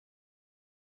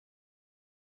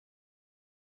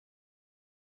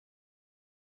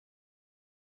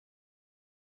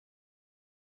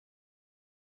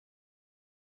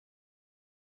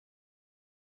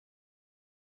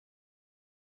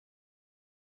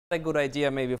a good idea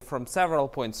maybe from several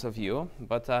points of view,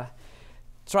 but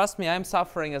trust me, I'm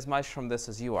suffering as much from this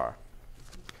as you are.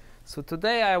 So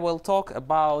today I will talk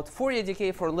about Fourier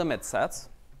decay for limit sets.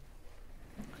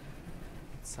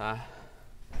 It's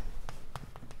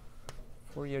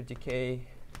Fourier decay.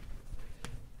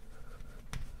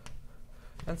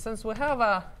 And since we have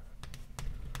a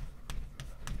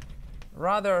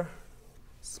rather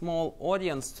small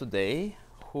audience today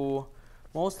who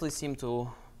mostly seem to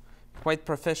quite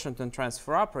proficient in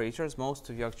transfer operators, most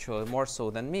of you actually more so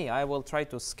than me, I will try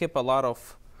to skip a lot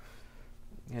of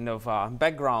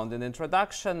background and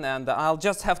introduction, and I'll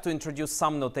just have to introduce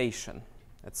some notation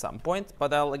at some point,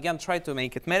 but I'll again try to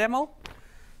make it minimal.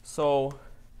 So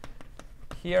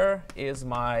here is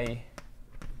my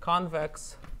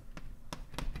convex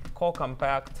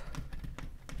co-compact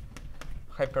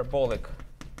hyperbolic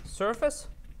surface,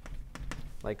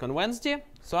 like on Wednesday.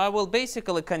 So I will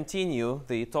basically continue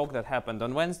the talk that happened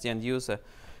on Wednesday and use the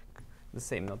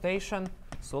same notation.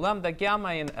 So lambda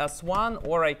gamma in S1,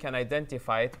 or I can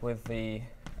identify it with the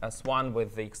S1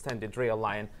 with the extended real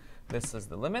line. This is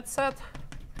the limit set.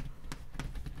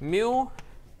 Mu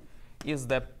is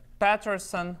the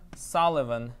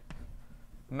Patterson-Sullivan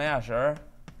measure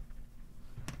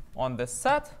on this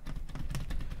set.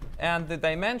 And the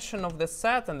dimension of this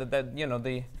set and the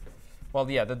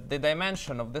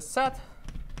dimension of this set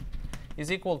is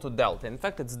equal to delta. In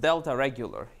fact, it's delta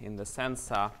regular in the sense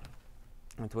that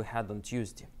we had on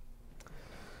Tuesday.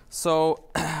 So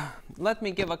let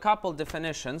me give a couple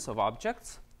definitions of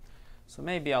objects. So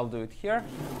maybe I'll do it here.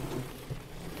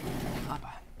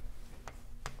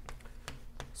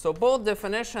 So both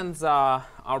definitions are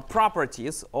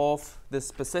properties of the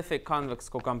specific convex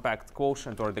co-compact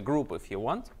quotient, or the group if you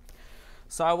want.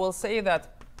 So I will say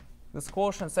that this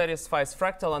quotient satisfies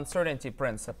fractal uncertainty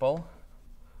principle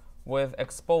with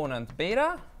exponent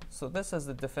beta. So this is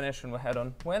the definition we had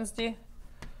on Wednesday.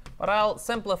 But I'll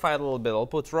simplify it a little bit. I'll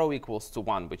put rho equals to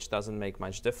 1, which doesn't make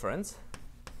much difference.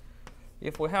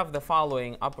 If we have the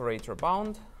following operator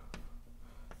bound,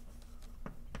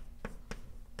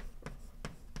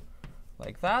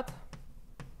 like that.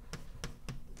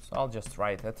 So I'll just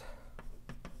write it,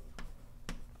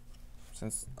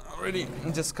 since I already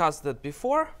discussed that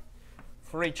before.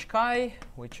 For each chi,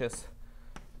 which is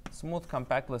smooth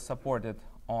compactly supported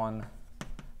on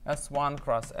S1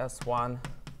 cross S1,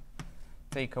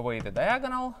 take away the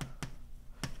diagonal.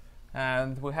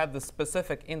 And we had the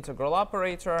specific integral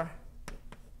operator,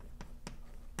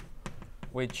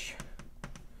 which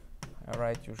I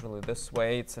write usually this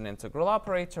way. It's an integral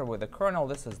operator with a kernel.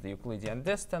 This is the Euclidean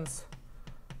distance,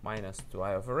 minus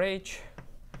 2i over h,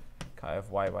 chi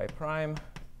of y prime,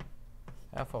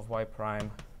 f of y prime,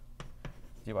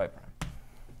 dy prime.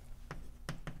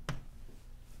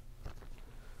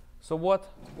 So what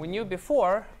we knew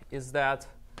before is that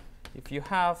if you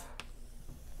have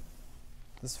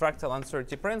this fractal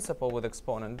uncertainty principle with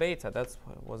exponent beta, that's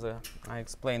what was I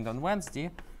explained on Wednesday,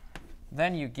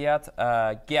 then you get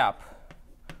a gap,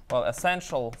 well,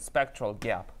 essential spectral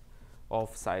gap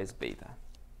of size beta.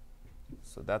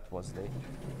 So that was the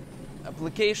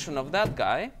application of that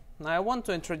guy. Now I want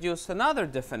to introduce another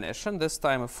definition, this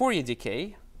time of Fourier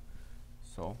decay.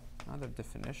 So another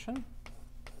definition.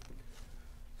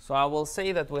 So I will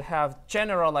say that we have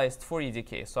generalized Fourier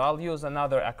decay. So I'll use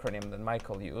another acronym that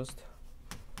Michael used.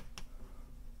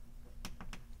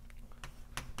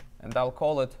 And I'll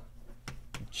call it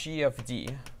G of D,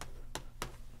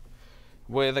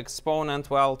 with exponent,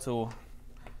 well, to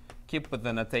keep with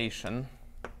the notation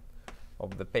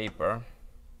of the paper,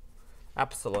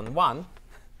 epsilon 1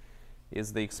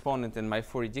 is the exponent in my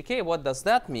Fourier decay. What does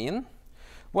that mean?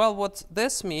 Well, what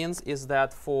this means is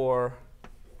that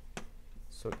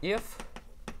if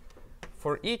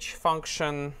for each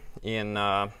function in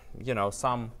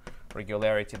some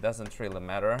regularity, doesn't really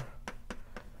matter,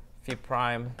 phi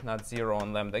prime not 0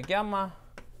 on lambda gamma,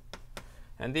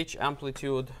 and each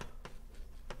amplitude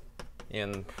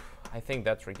in, I think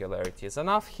that regularity is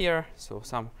enough here, so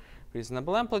some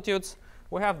reasonable amplitudes,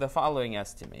 we have the following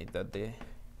estimate, that the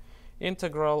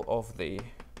integral of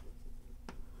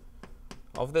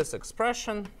this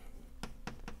expression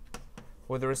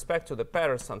with respect to the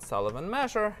Patterson-Sullivan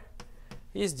measure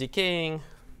is decaying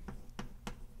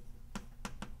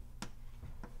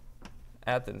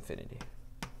at infinity.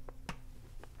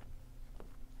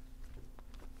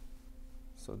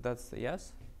 So that's the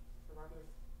yes.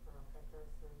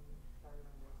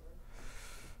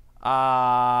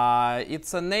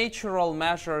 It's a natural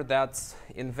measure that's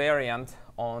invariant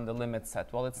on the limit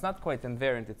set. Well, it's not quite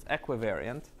invariant, it's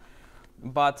equivariant.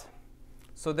 But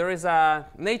so there is a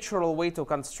natural way to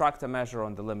construct a measure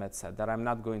on the limit set that I'm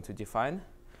not going to define.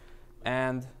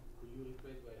 And could you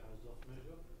replace by Hausdorff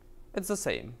measure? it's the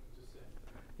same. It's the same.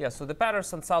 Yeah, so the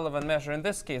Patterson-Sullivan measure, in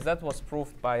this case, that was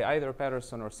proved by either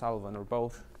Patterson or Sullivan or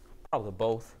both, probably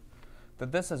both,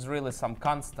 that this is really some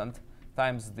constant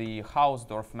times the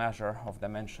Hausdorff measure of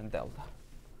dimension delta.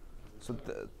 So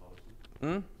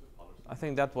I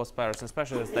think that was Patterson,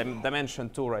 especially as dimension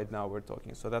 2 right now we're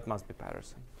talking, so that must be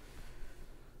Patterson.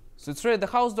 So it's really the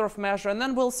Hausdorff measure, and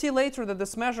then we'll see later that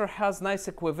this measure has nice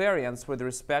equivariance with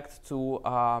respect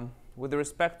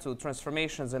to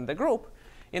transformations in the group.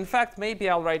 In fact, maybe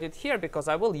I'll write it here because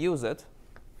I will use it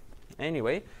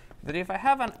anyway, that if I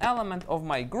have an element of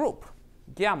my group,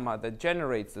 gamma, that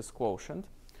generates this quotient,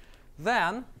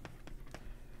 then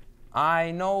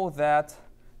I know that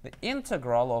the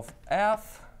integral of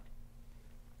f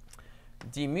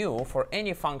d mu for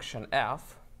any function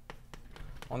f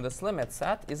on this limit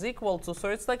set is equal to, so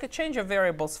it's like a change of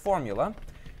variables formula.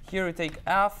 Here you take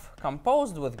f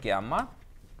composed with gamma.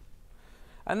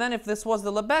 And then if this was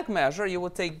the Lebesgue measure, you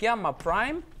would take gamma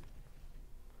prime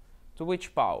to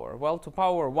which power? Well, to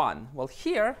power 1. Well,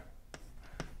 here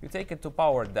you take it to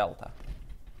power delta.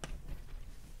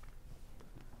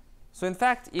 So in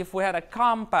fact, if we had a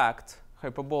compact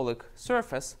hyperbolic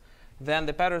surface, then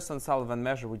the Patterson-Sullivan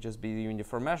measure would just be the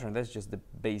uniform measure, and that's just the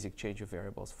basic change of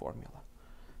variables formula.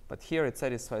 But here it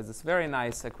satisfies this very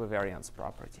nice equivariance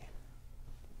property.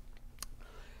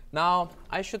 Now,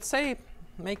 I should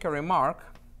make a remark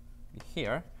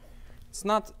here. It's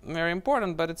not very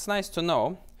important, but it's nice to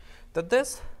know that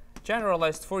this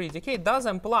generalized Fourier decay does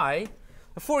imply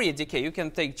a Fourier decay. You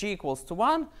can take g equals to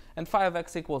 1 and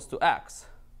 5x equals to x.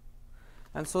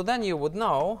 And so then you would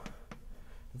know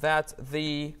that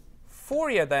the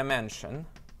Fourier dimension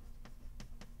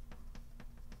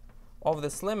of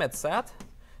this limit set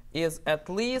is at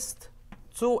least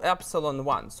 2 epsilon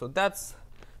 1. So that's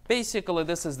basically,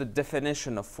 this is the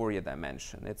definition of Fourier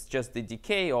dimension. It's just the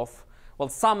decay of, well,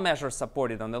 some measures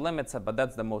supported on the limit set, but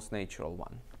that's the most natural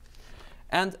one.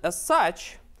 And as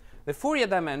such, the Fourier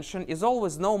dimension is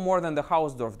always no more than the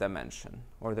Hausdorff dimension,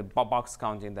 or the box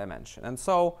counting dimension. And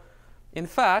so, in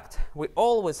fact, we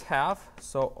always have,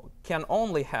 so can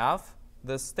only have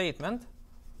this statement,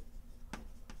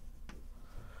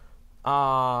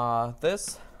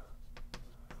 this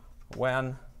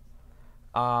when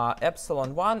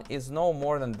epsilon 1 is no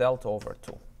more than delta over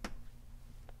 2.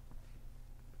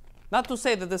 Not to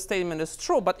say that this statement is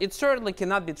true, but it certainly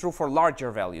cannot be true for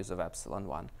larger values of epsilon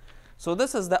 1. So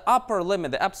this is the upper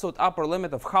limit, the absolute upper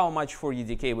limit of how much Fourier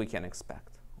decay we can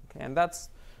expect. Okay, and that's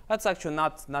actually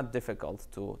not difficult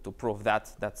to prove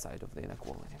that side of the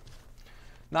inequality.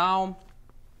 Now,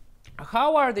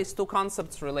 how are these two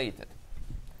concepts related?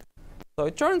 So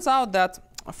it turns out that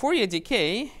Fourier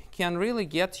decay can really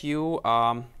get you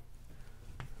fractal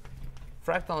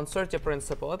uncertainty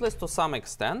principle, at least to some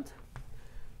extent.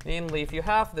 Namely, if you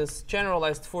have this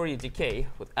generalized Fourier decay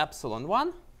with epsilon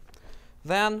 1,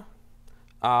 then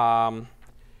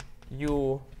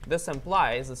this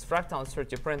implies this fractal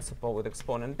uncertainty principle with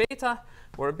exponent beta,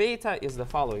 where beta is the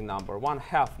following number,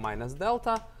 1/2 minus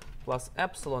delta plus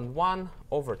epsilon 1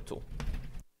 over 2.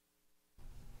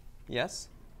 Yes?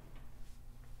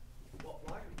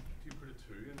 Why do you put a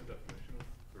 2 in the definition of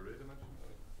Fourier dimension?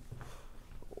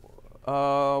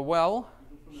 Well,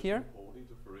 here.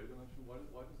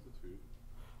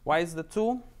 Why is the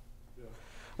 2? Yeah.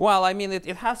 Well, I mean, it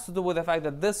has to do with the fact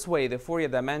that this way the Fourier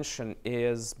dimension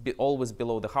is always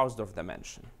below the Hausdorff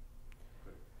dimension.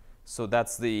 Okay. So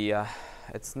that's the,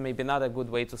 it's maybe not a good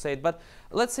way to say it. But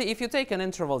let's say if you take an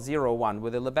interval 0, 1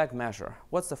 with a Lebesgue measure,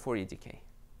 what's the Fourier decay?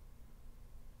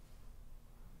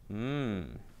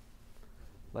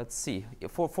 Let's see.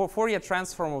 For Fourier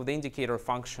transform of the indicator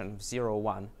function 0,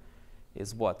 1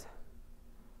 is what?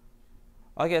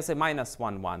 Okay, I say minus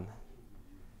 1, 1.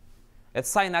 It's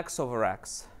sine x over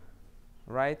x,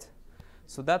 right?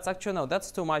 So that's actually, no, that's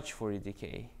too much Fourier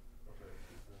decay.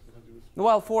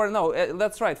 Well,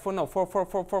 that's right.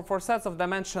 For sets of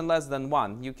dimension less than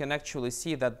 1, you can actually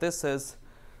see that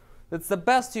it's the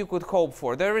best you could hope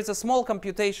for. There is a small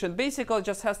computation. Basically, it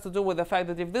just has to do with the fact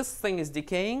that if this thing is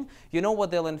decaying, you know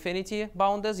what the L infinity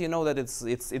bound is. You know that it's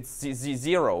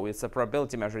 0. It's a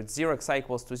probability measure. It's 0, xi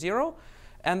equals to 0.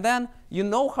 And then you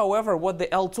know, however, what the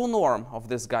L2 norm of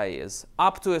this guy is,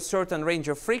 up to a certain range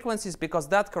of frequencies, because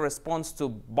that corresponds to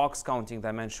box counting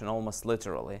dimension almost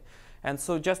literally. And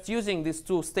so just using these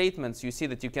two statements, you see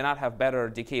that you cannot have better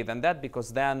decay than that,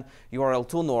 because then your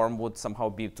L2 norm would somehow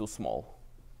be too small.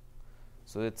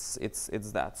 So it's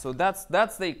that. So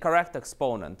that's the correct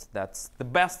exponent. That's the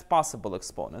best possible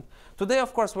exponent. Today,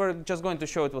 of course, we're just going to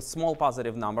show it with small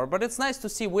positive number. But it's nice to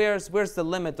see where's the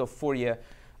limit of Fourier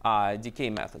decay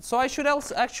method. So I should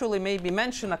also actually maybe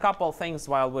mention a couple of things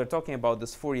while we're talking about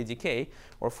this Fourier decay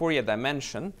or Fourier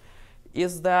dimension,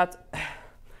 is that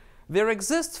there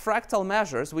exist fractal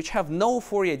measures which have no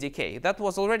Fourier decay. That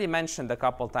was already mentioned a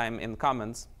couple times in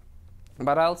comments,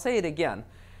 but I'll say it again,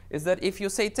 is that if you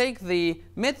say take the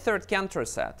mid-third Cantor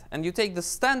set and you take the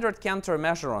standard Cantor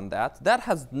measure on that, that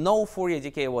has no Fourier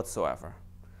decay whatsoever.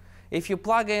 If you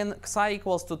plug in psi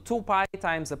equals to 2 pi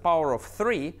times the power of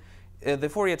 3, the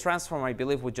Fourier transform, I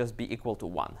believe, would just be equal to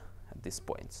 1 at this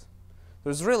point.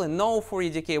 There's really no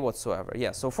Fourier decay whatsoever.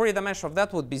 Yes, so Fourier dimension of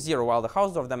that would be 0, while the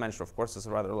Hausdorff dimension, of course, is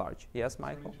rather large. Yes,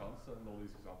 Michael? Is there any chance that in all these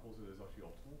examples it is actually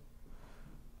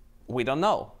optimal? We don't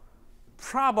know.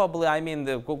 Probably, I mean,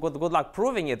 good luck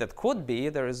proving it. It could be.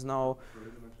 There is no...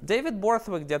 David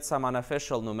Borthwick did some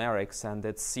unofficial numerics, and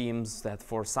it seems that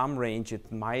for some range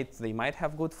they might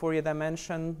have good Fourier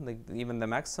dimension, like even the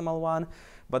maximal one.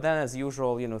 But then, as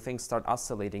usual, things start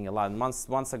oscillating a lot. And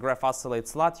once a graph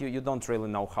oscillates a lot, you don't really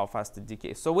know how fast it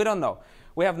decays. So we don't know.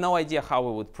 We have no idea how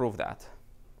we would prove that.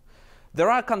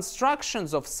 There are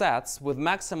constructions of sets with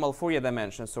maximal Fourier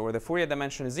dimension, so where the Fourier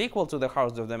dimension is equal to the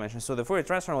Hausdorff dimension, so the Fourier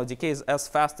transform will decay as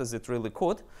fast as it really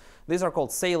could. These are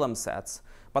called Salem sets.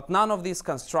 But none of these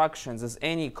constructions is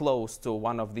any close to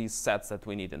one of these sets that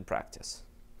we need in practice.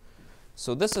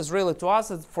 So this is really, to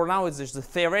us, for now, it's just the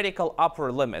theoretical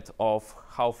upper limit of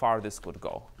how far this could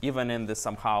go, even in the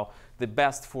somehow the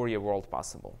best Fourier world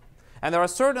possible. And there are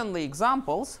certainly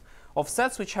examples of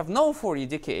sets which have no Fourier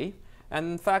decay.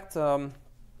 And in fact,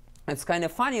 it's kind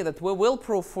of funny that we will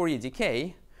prove Fourier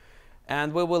decay,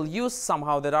 and we will use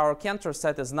somehow that our Cantor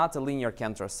set is not a linear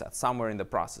Cantor set somewhere in the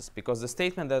process, because the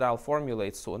statement that I'll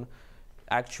formulate soon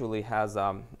actually has,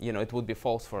 it would be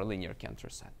false for a linear Cantor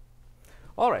set.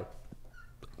 All right.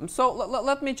 So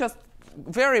let me just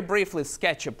very briefly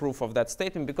sketch a proof of that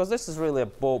statement, because this is really a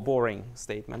boring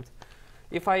statement.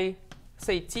 If I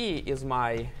say T is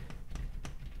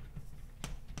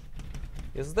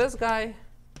this guy,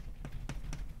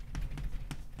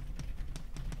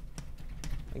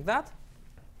 like that,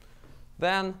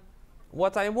 then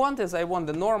what I want is I want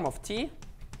the norm of T.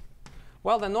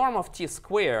 Well, the norm of T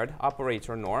squared,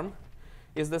 operator norm,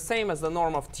 is the same as the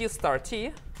norm of T star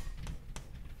T.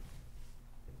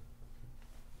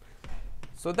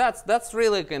 So that's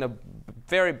really kind of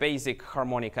very basic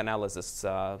harmonic analysis,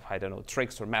 I don't know,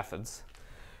 tricks or methods.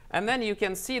 And then you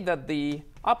can see that the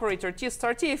operator T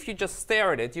star T, if you just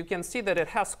stare at it, you can see that it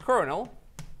has kernel.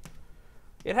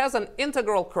 It has an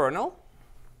integral kernel,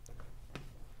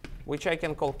 which I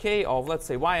can call k of, let's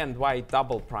say, y and y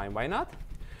double prime, why not?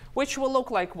 Which will look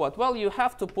like what? Well, you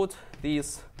have to put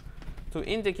these two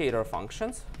indicator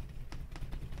functions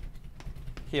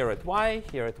here at y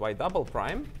double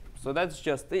prime. So that's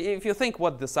just, if you think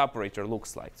what this operator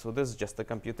looks like. So this is just a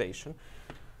computation.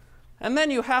 And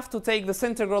then you have to take this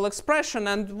integral expression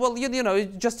and, well, you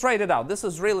just write it out. This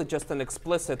is really just an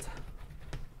explicit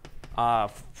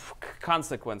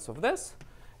consequence of this.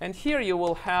 And here you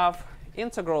will have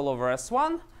integral over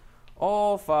S1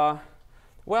 of,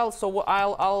 well, so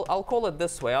I'll call it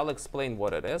this way. I'll explain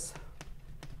what it is.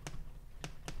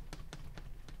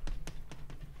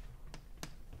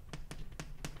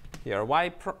 Here, y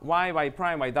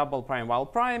prime, y double prime, y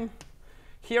prime.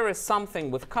 Here is something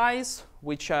with chi's,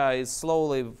 which is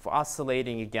slowly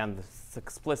oscillating. Again, it's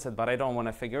explicit, but I don't want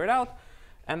to figure it out.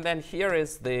 And then here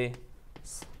is the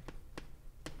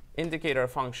indicator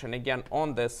function, again,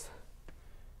 on this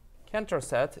Cantor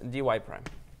set, dy prime,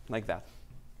 like that.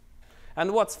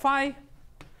 And what's phi?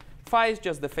 Phi is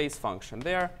just the phase function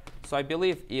there. So I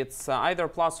believe it's either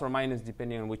plus or minus,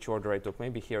 depending on which order I took.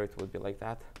 Maybe here it would be like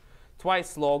that.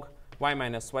 Twice log y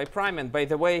minus y prime. And by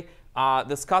the way,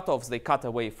 these cutoffs, they cut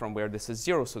away from where this is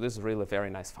 0. So this is really a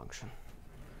very nice function.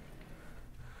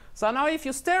 So now if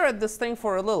you stare at this thing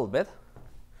for a little bit,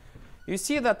 you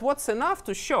see that what's enough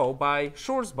to show by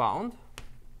Schur's bound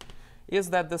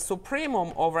is that the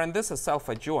supremum over, and this is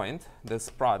self-adjoint, this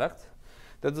product,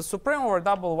 that the supremum over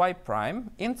double y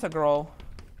prime integral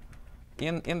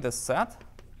in this set,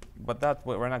 but that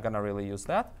we're not going to really use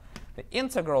that. The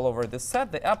integral over this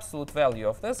set, the absolute value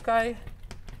of this guy,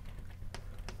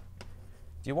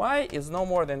 dy is no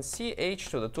more than ch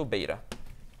to the 2 beta.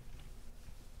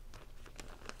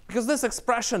 Because this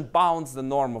expression bounds the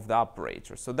norm of the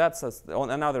operator. So that's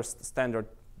another standard,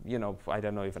 I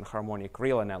don't know, even harmonic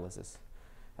real analysis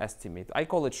estimate. I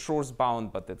call it Schur's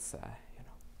bound, but it's,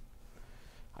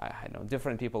 I know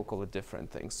different people call it different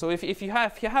things. So if you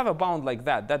have a bound like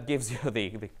that, that gives you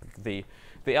the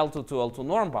L2 to L2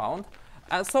 norm bound.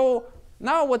 And so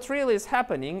now what really is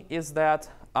happening is that,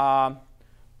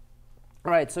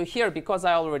 right, so here, because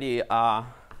I already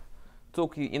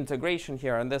took the integration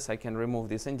here and this, I can remove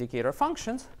these indicator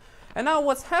functions. And now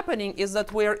what's happening is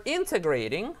that we're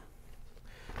integrating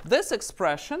this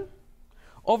expression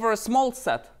over a small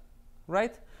set,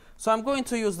 right? So I'm going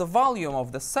to use the volume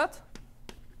of the set.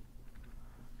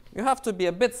 You have to be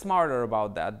a bit smarter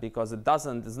about that because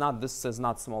this is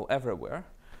not small everywhere.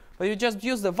 But you just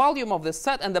use the volume of the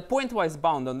set and the pointwise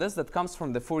bound on this that comes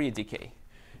from the Fourier decay.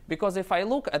 Because if I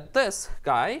look at this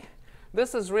guy,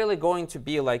 this is really going to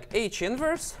be like h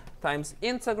inverse times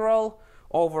integral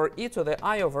over e to the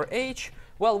I over h.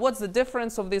 Well, what's the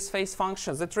difference of these phase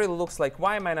functions? It really looks like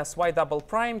y minus y double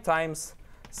prime times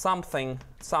something,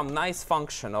 some nice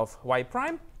function of y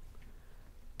prime,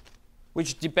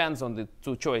 which depends on the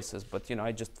two choices. But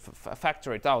I just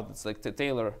factor it out. It's like the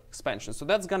Taylor expansion. So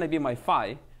that's going to be my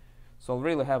phi. So I'll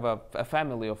really have a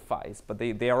family of phis, but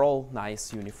they are all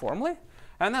nice uniformly.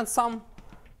 And then some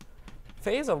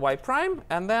phase of y prime.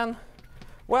 And then,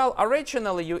 well,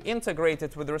 originally you integrate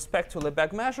it with respect to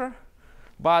Lebesgue measure.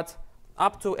 But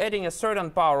up to adding a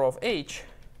certain power of h,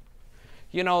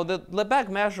 the Lebesgue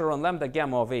measure on lambda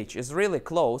gamma of h is really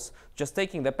close, just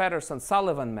taking the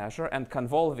Patterson-Sullivan measure and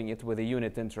convolving it with a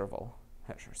unit interval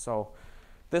measure. So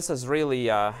this is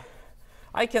really,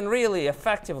 I can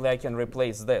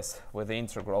replace this with the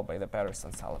integral by the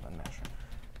Patterson-Sullivan measure.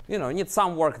 Need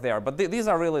some work there, but these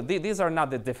are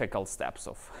not the difficult steps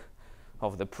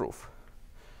of the proof.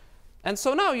 And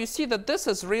so now you see that this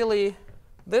is really,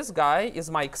 this guy is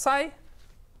my psi.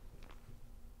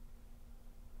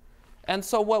 And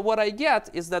so what I get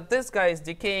is that this guy is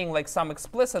decaying like some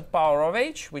explicit power of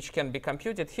h, which can be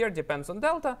computed here, depends on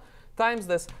delta, times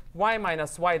this y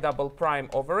minus y double prime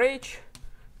over h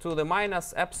to the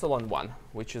minus epsilon 1,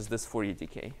 which is this Fourier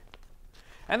decay.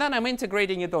 And then I'm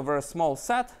integrating it over a small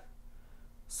set.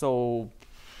 So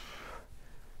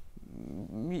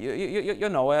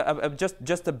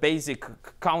just a basic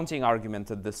counting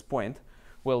argument at this point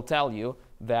will tell you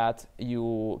that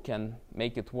you can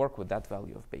make it work with that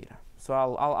value of beta. So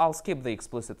I'll skip the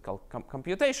explicit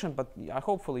computation, but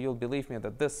hopefully you'll believe me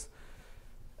that this,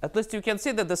 at least you can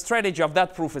see that the strategy of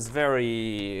that proof is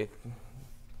very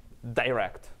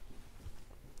direct.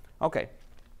 OK.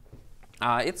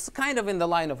 It's kind of in the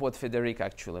line of what Federic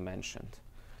actually mentioned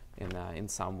in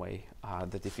some way,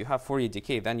 that if you have Fourier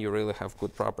decay, then you really have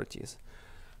good properties.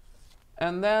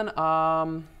 And then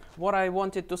what I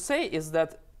wanted to say is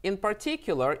that, in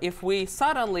particular, if we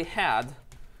suddenly had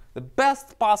the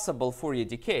best possible Fourier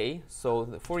decay, so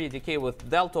the Fourier decay with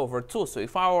delta over 2, so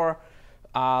if our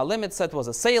limit set was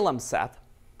a Salem set,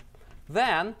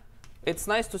 then it's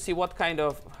nice to see what kind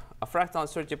of a fractal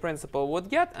uncertainty principle would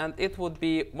get, and it would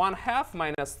be 1/2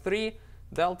 minus 3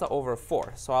 delta over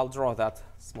 4. So I'll draw that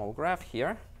small graph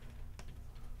here.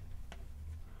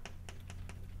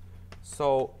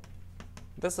 So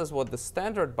this is what the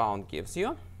standard bound gives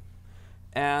you.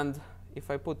 And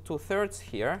if I put 2/3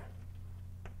 here,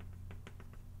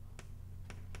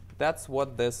 that's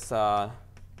what this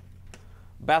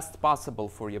best possible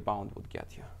Fourier bound would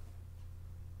get you.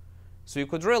 So you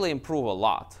could really improve a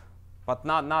lot, but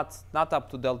not up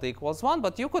to delta equals 1.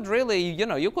 But you could really,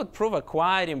 you could prove a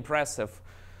quite impressive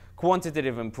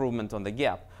quantitative improvement on the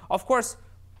gap. Of course,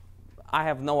 I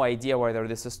have no idea whether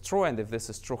this is true, and if this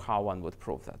is true, how one would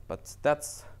prove that. But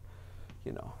that's,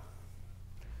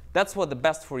 that's what the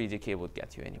best Fourier decay would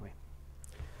get you anyway.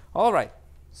 All right.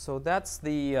 So that's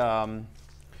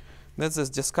this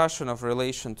discussion of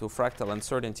relation to fractal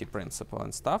uncertainty principle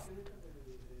and stuff.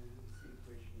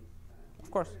 Of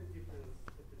course.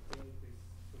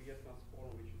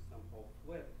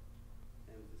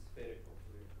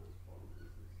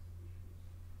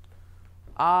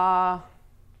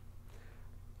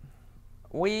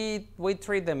 We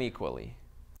treat them equally.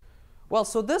 Well,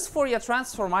 so this Fourier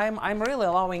transform, I'm really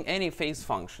allowing any phase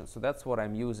function. So that's what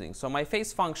I'm using. So my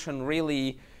phase function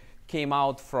really came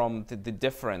out from the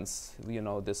difference.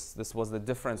 This was the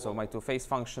difference of my two phase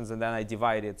functions, and then I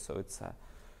divided. So it's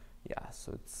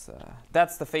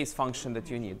that's the phase function that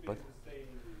you need.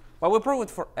 But we prove it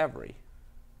for every.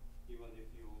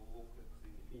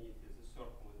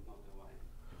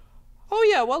 Oh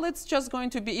yeah, well it's just going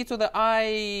to be e to the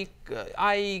I,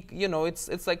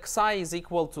 it's like psi is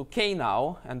equal to k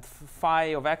now, and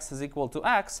phi of x is equal to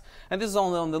x, and this is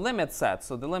only on the limit set.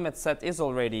 So the limit set is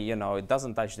already, it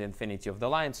doesn't touch the infinity of the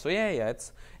line. So yeah,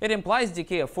 it implies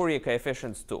decay of Fourier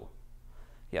coefficients too.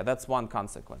 Yeah, that's one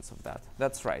consequence of that.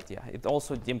 That's right, yeah. It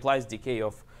also implies decay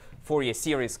of Fourier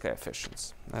series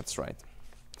coefficients. That's right.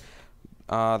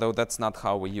 Though that's not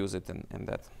how we use it in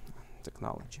that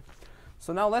technology.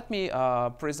 So now let me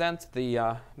present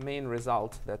the main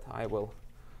result that I will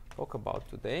talk about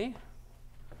today.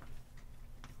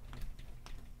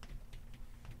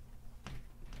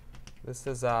 This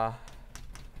is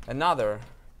another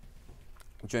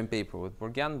joint paper with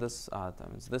Bourgain,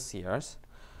 this year's,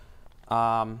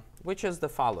 which is the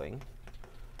following.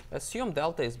 Assume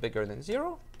delta is bigger than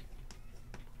 0.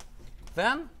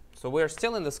 Then, so we're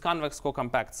still in this convex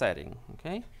co-compact setting.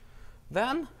 Okay?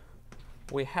 Then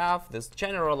we have this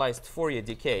generalized Fourier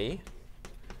decay,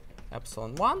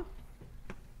 epsilon 1,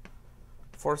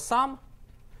 for some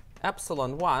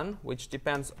epsilon 1, which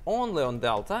depends only on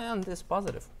delta and is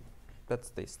positive. That's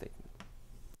the statement.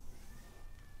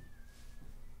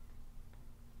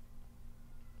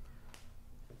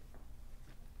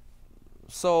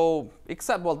 So,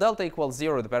 except, well, delta equals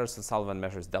 0, the Patterson-Sullivan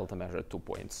measures delta measure at 2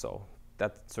 points. So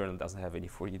that certainly doesn't have any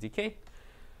Fourier decay.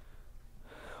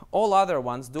 All other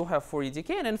ones do have Fourier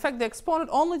decay. And in fact, the exponent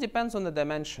only depends on the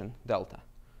dimension delta.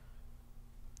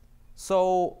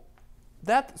 So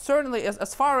that certainly,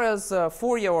 as far as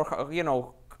Fourier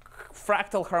or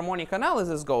fractal harmonic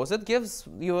analysis goes, it gives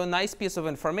you a nice piece of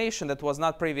information that was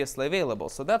not previously available.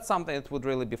 So that's something that would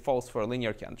really be false for a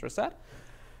linear Cantor set.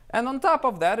 And on top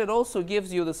of that, it also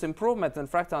gives you this improvement in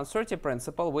fractal uncertainty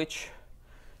principle, which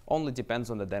only depends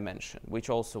on the dimension, which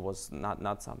also was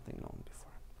not something known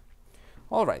before.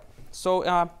 All right. So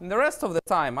in the rest of the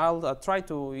time, I'll try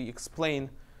to explain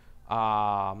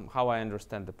how I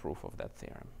understand the proof of that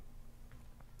theorem.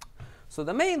 So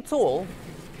the main tool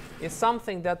is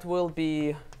something that will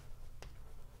be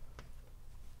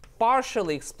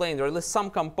partially explained, or at least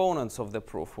some components of the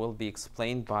proof will be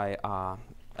explained by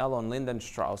Elon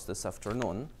Lindenstrauss this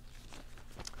afternoon.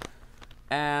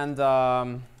 And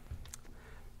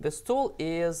this tool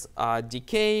is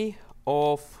decay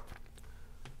of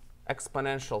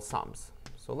exponential sums.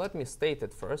 So let me state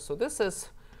it first. So this is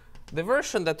the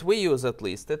version that we use, at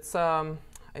least. It's, I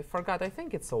forgot, I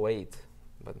think it's 08.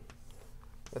 But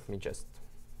let me just,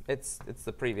 it's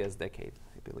the previous decade,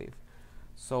 I believe.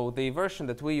 So the version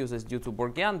that we use is due to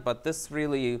Bourgain, but this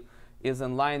really is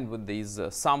in line with these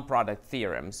sum product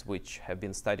theorems, which have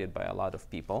been studied by a lot of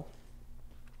people.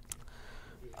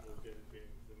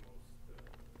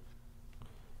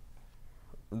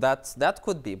 That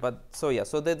could be, but so yeah.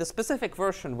 So the specific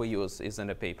version we use is in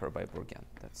a paper by Bourgain.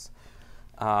 That's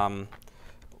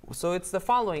so it's the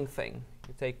following thing.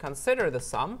 You consider the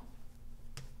sum.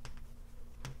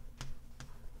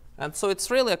 And so it's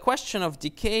really a question of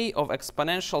decay of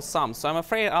exponential sums. So I'm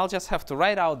afraid I'll just have to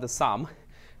write out the sum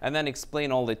and then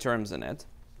explain all the terms in it.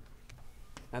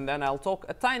 And then I'll talk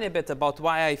a tiny bit about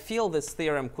why I feel this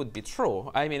theorem could be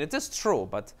true. I mean, it is true,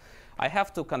 but I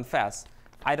have to confess,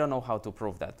 I don't know how to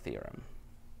prove that theorem.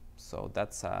 So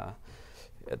that's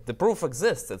the proof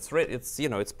exists.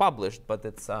 It's published, but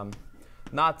it's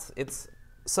not. It's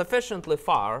sufficiently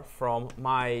far from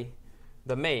my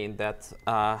domain that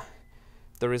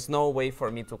there is no way for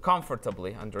me to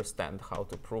comfortably understand how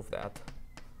to prove that.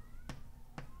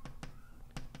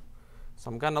 So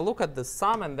I'm going to look at the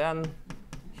sum, and then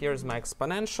here's my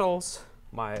exponentials.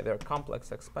 They're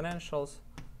complex exponentials.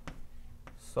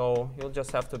 So you'll just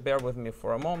have to bear with me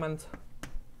for a moment.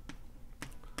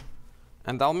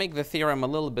 And I'll make the theorem a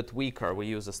little bit weaker. We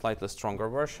use a slightly stronger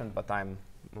version, but I'm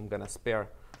going to spare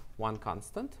one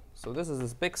constant. So this is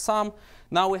this big sum.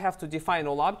 Now we have to define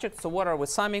all objects. So what are we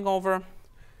summing over?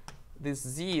 These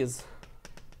z's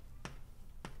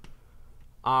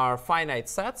are finite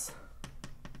sets.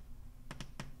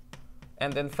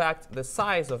 And in fact, the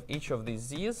size of each of these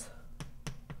z's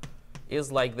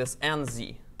is like this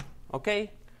nz.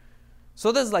 OK?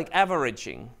 So this is like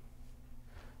averaging.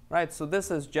 Right? So this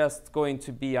is just going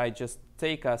to be, I just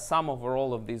take a sum over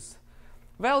all of these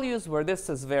values where this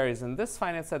varies in this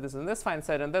finite set, this in this finite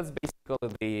set, and that's basically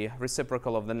the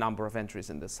reciprocal of the number of entries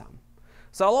in the sum.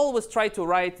 So I'll always try to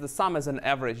write the sum as an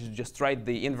average, just write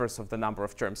the inverse of the number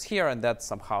of terms here, and that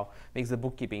somehow makes the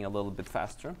bookkeeping a little bit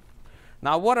faster.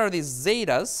 Now, what are these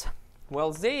zetas?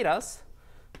 Well, zetas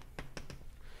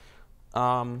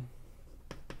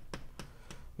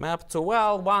map to,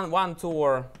 well, 1, 2,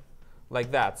 or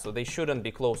like that. So they shouldn't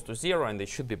be close to 0, and they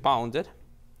should be bounded.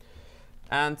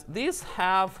 And these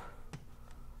have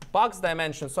box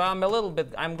dimensions. So I'm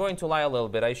going to lie a little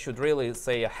bit. I should really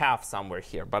say a half somewhere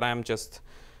here. But I'm just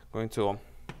going to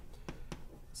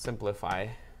simplify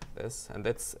this. And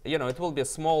it's, it will be a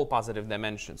small positive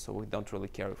dimension. So we don't really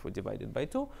care if we divide it by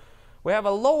 2. We have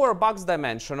a lower box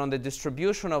dimension on the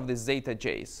distribution of the zeta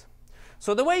j's.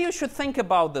 So the way you should think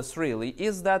about this really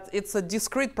is that it's a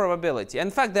discrete probability. In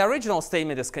fact, the original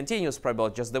statement is continuous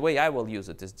probability. Just the way I will use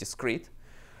it is discrete.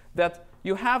 That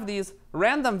you have these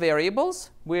random variables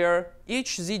where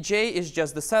each zj is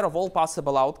just the set of all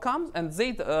possible outcomes. And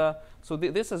zeta, so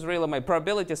this is really my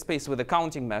probability space with a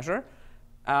counting measure.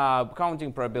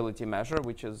 counting probability measure,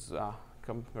 which is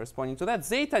corresponding to that.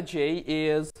 Zeta j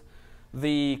is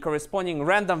the corresponding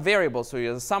random variable. So you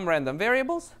have some random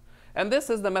variables. And this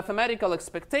is the mathematical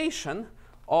expectation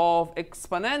of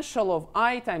exponential of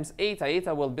I times eta.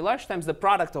 Eta will be large times the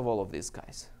product of all of these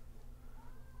guys.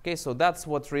 Okay, so that's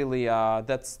what really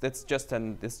that's just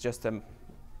an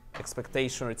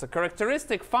expectation. It's a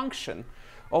characteristic function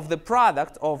of the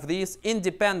product of these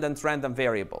independent random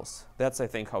variables. That's, I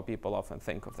think, how people often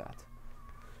think of that.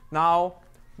 Now,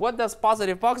 what does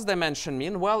positive box dimension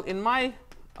mean? Well, in my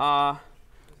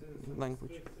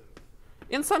language,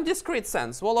 in some discrete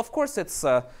sense. Well, of course, it's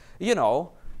you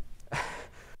know,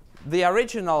 the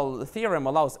original theorem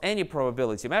allows any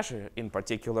probability measure, in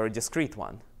particular a discrete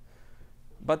one.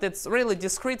 But it's really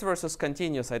discrete versus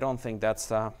continuous. I don't think that's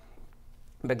a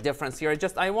big difference here.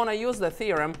 I want to use the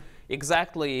theorem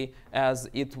exactly as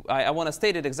it. I want to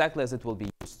state it exactly as it will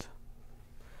be used.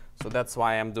 So that's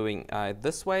why I'm doing it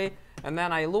this way. And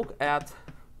then I look at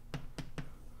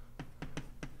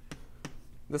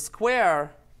the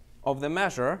square of the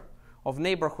measure of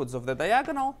neighborhoods of the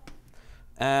diagonal.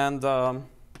 And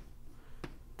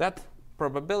that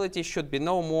probability should be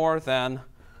no more than,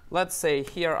 let's say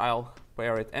here I'll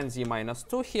pair it nz minus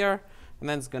 2 here. And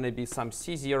then it's going to be some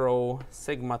c0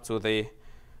 sigma to the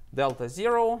delta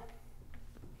 0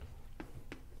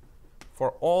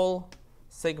 for all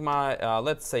sigma,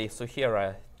 let's say, so here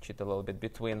I cheat a little bit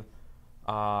between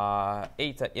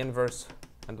eta inverse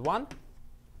and 1.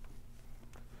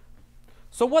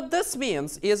 So what this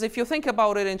means is, if you think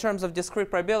about it in terms of discrete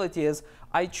probability, is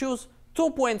I choose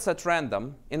 2 points at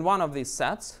random in one of these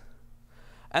sets.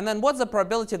 And then what's the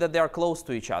probability that they are close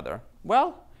to each other?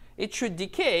 Well, it should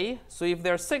decay. So if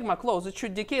they're sigma close, it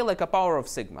should decay like a power of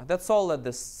sigma. That's all that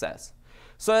this says.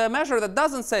 So a measure that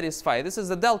doesn't satisfy, this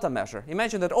is a delta measure.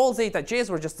 Imagine that all zeta j's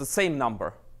were just the same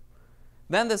number.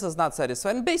 Then this is not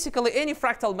satisfied. And basically any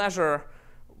fractal measure,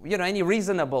 you know, any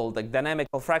reasonable like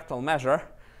dynamical fractal measure,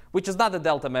 which is not a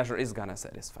delta measure, is going to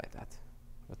satisfy that,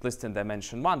 at least in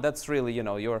dimension 1. That's really, you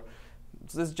know,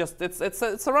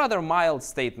 it's a rather mild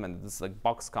statement. It's like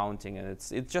box counting, and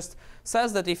it just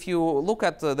says that if you look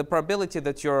at the probability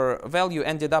that your value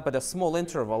ended up at a small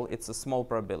interval, it's a small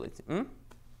probability.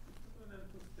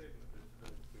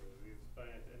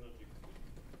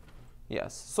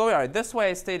 Yes. So yeah, this way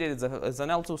I stated it as an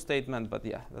L2 statement, but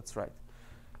yeah, that's right.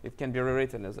 It can be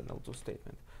rewritten as an L2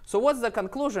 statement. So what's the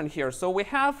conclusion here? So we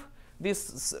have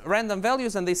these random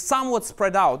values, and they somewhat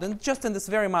spread out. And just in this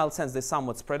very mild sense, they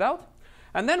somewhat spread out.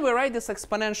 And then we write this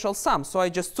exponential sum. So I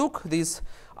just took these.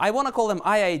 I want to call them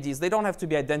IIDs. They don't have to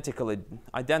be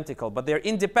identical, but they're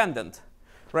independent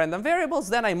random variables.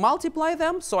 Then I multiply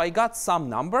them. So I got some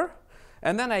number.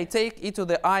 And then I take e to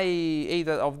the I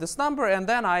of this number. And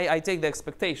then I take the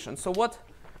expectation. So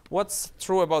what's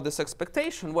true about this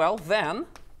expectation? Well, then,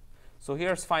 so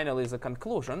here's finally the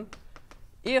conclusion.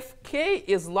 If k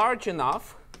is large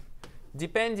enough,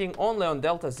 depending only on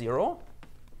delta 0,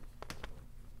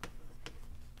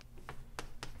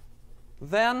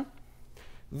 then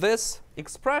this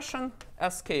expression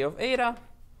sk of eta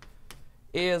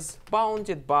is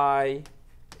bounded by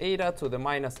eta to the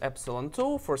minus epsilon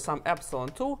 2 for some epsilon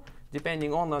 2,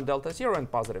 depending only on delta 0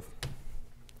 and positive.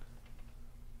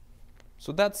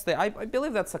 So that's I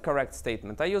believe that's a correct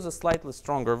statement. I use a slightly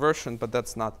stronger version, but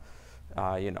that's not,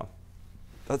 you know,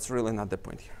 that's really not the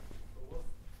point here. So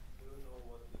do you know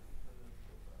what the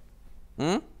dependency is?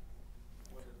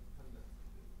 What the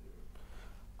dependency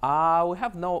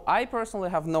is? I personally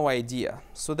have no idea.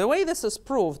 So the way this is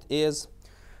proved is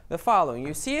the following.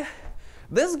 You see,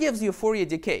 this gives you Fourier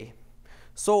decay.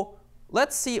 So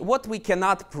let's see what we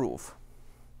cannot prove.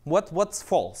 What's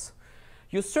false?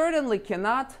 You certainly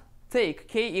cannot take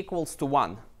k equals to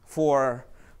 1 for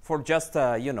just,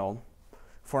 you know,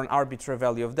 for an arbitrary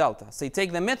value of delta. So you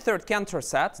take the mid-third Cantor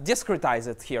set, discretize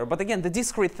it here. But again, the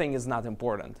discrete thing is not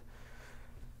important.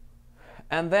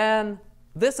 And then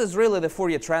this is really the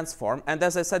Fourier transform. And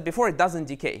as I said before, it doesn't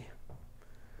decay.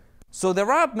 So there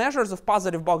are measures of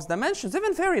positive box dimensions,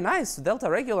 even very nice delta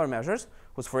regular measures,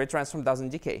 whose Fourier transform doesn't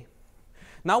decay.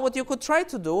 Now what you could try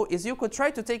to do is you could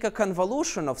try to take a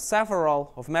convolution of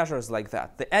several of measures like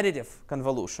that, the additive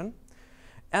convolution.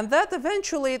 And that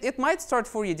eventually, it might start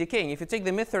Fourier decaying. If you take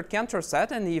the mid-third Cantor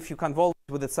set and if you convolve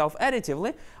it with itself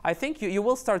additively, I think you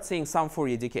will start seeing some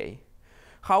Fourier decay.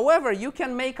 However, you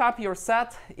can make up your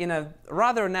set in a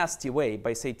rather nasty way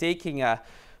by, say, taking a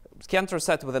Cantor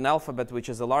set with an alphabet, which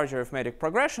is a large arithmetic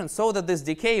progression, so that this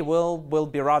decay will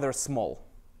be rather small.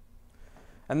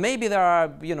 And maybe there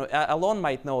are, you know, Alon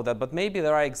might know that, but maybe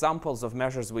there are examples of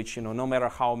measures which, you know, no matter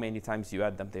how many times you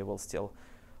add them, they will still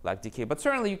like decay. But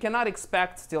certainly you cannot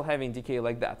expect still having decay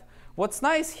like that. What's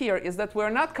nice here is that we're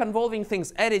not convolving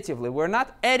things additively. We're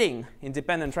not adding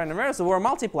independent random variables, we're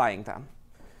multiplying them.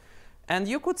 And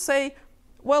you could say,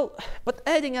 well, but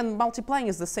adding and multiplying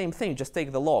is the same thing. Just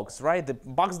take the logs, right? The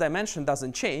box dimension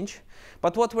doesn't change.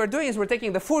 But what we're doing is we're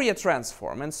taking the Fourier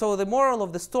transform. And so the moral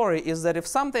of the story is that if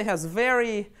something has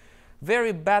very,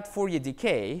 very bad Fourier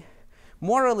decay,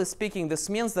 morally speaking, this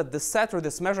means that this set or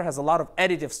this measure has a lot of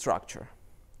additive structure.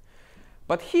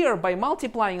 But here, by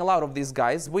multiplying a lot of these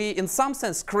guys, we, in some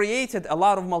sense, created a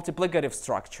lot of multiplicative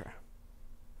structure.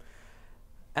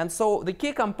 And so the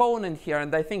key component here,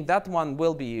 and I think that one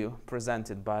will be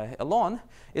presented by Elon,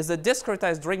 is the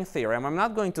discretized ring theorem. I'm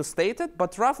not going to state it,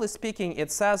 but roughly speaking,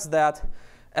 it says that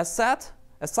a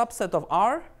subset of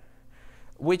R,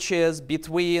 which is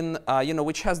between,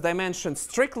 which has dimensions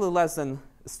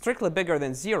strictly bigger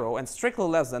than 0 and strictly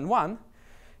less than 1,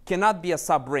 cannot be a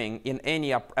subring in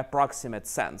any approximate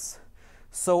sense.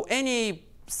 So any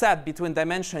set between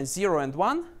dimensions 0 and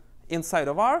 1 inside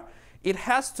of R, it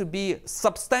has to be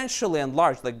substantially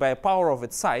enlarged, like by a power of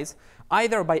its size,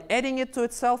 either by adding it to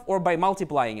itself or by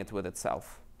multiplying it with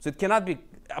itself. So it cannot be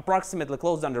approximately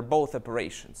closed under both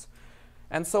operations.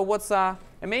 And so what's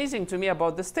amazing to me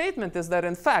about this statement is that,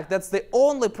 in fact, that's the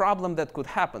only problem that could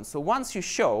happen. So once you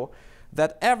show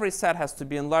that every set has to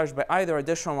be enlarged by either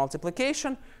addition or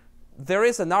multiplication, there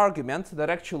is an argument that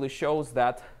actually shows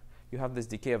that you have this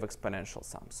decay of exponential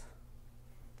sums.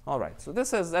 All right, so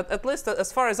this is, at least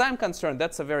as far as I'm concerned,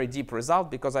 that's a very deep result,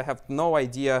 because I have no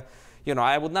idea,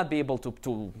 I would not be able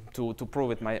to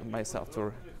prove it myself.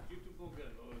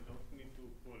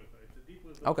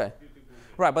 OK.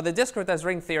 Right, but the discretized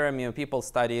ring theorem, people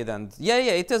studied, and yeah,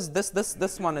 it is.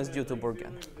 This one is due to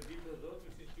Bourgain.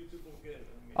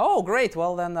 Oh, great.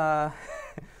 Well, then,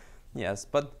 yes,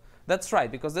 but that's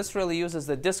right, because this really uses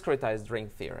the discretized ring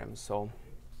theorem. So,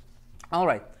 all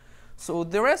right. So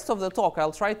the rest of the talk,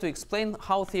 I'll try to explain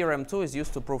how theorem 2 is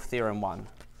used to prove theorem 1.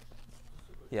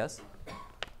 Yes?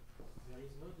 There is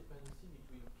no dependency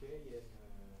between k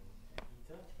and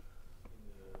eta?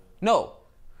 No.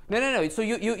 No. So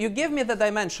you give me the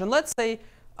dimension. Let's say,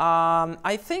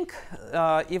 I think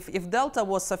if delta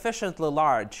was sufficiently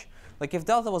large, like if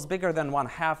delta was bigger than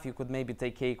 1/2, you could maybe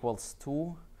take k equals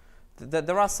 2.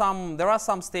 There are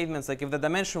some statements, like if the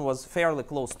dimension was fairly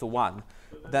close to 1,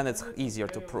 then it's easier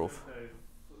to prove.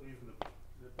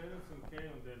 Dependence on k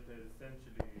on delta is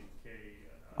essentially k.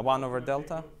 1 over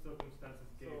delta? Circumstances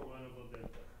k 1 over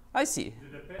delta. I see.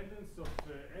 The dependence of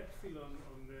epsilon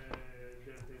on the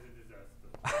delta is a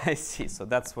disaster. I see. So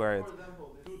that's where it. For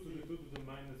example, 2 to the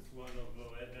minus 1 of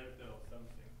delta or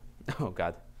something. Oh,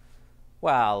 God.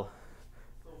 Well.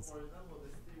 So, for example,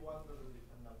 this T1 doesn't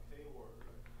depend on k or.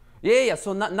 Yeah.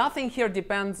 So nothing here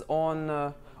depends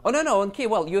on. Oh no, on k.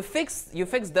 Well, you fix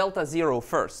delta 0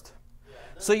 first. Yeah,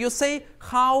 so you say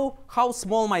how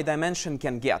small my dimension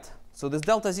can get. So this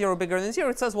delta 0 bigger than 0,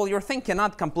 it says, well, your thing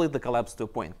cannot completely collapse to a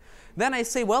point. Then I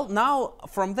say, well, now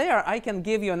from there I can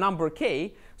give you a number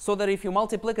k, so that if you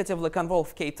multiplicatively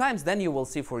convolve k times, then you will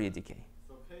see Fourier decay.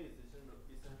 So k is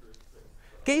essentially fixed.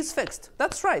 K is fixed.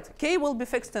 That's right. K will be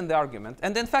fixed in the argument.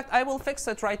 And in fact, I will fix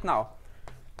it right now.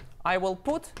 I will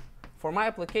put, for my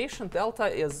application, delta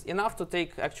is enough to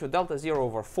take actually delta 0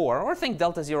 over 4, or think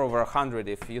delta 0 over 100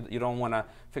 if you don't want to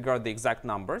figure out the exact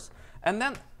numbers. And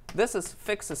then this is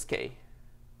fixes k.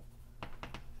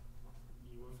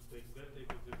 You want to take delta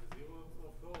equals delta 0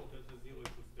 over 4 or delta 0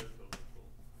 equals delta over 4?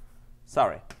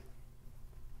 Sorry.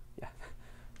 Yeah,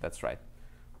 that's right.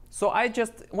 So I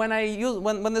just,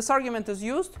 when this argument is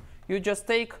used, you just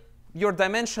take your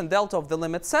dimension delta of the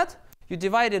limit set, you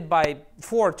divide it by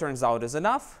 4, turns out is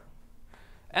enough.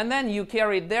 And then you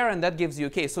carry it there, and that gives you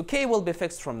k. So k will be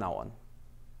fixed from now on.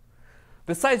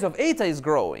 The size of eta is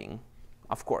growing,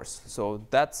 of course. So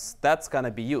that's going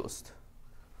to be used.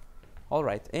 All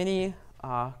right. Any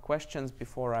questions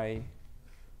before I?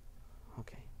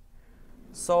 OK.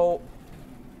 So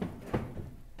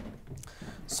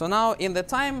now in the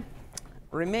time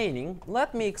remaining,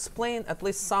 let me explain at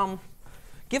least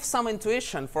give some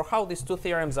intuition for how these two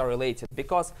theorems are related.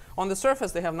 Because on the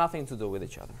surface, they have nothing to do with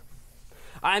each other.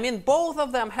 I mean, both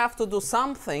of them have to do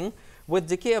something with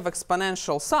decay of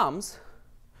exponential sums.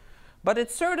 But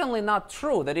it's certainly not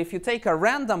true that if you take a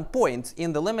random point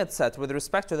in the limit set with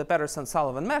respect to the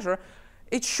Peterson-Sullivan measure,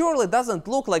 it surely doesn't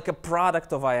look like a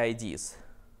product of IIDs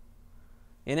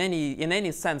in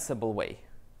any sensible way.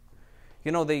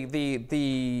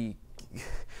 The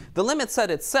limit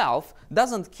set itself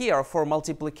doesn't care for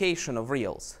multiplication of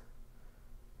reals.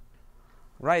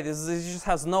 right? It just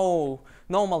has no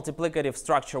multiplicative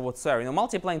structure whatsoever. You know,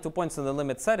 multiplying 2 points in the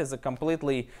limit set is a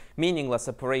completely meaningless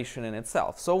operation in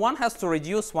itself. So one has to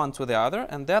reduce one to the other,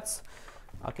 and that's,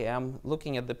 okay, I'm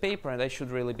looking at the paper, and I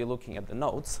should really be looking at the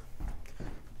notes.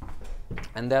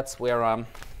 And that's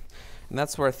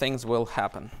where things will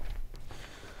happen.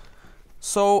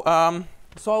 So,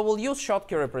 so I will use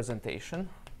Schottky representation.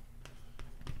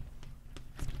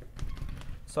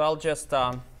 So I'll just,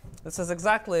 this is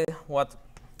exactly what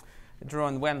I drew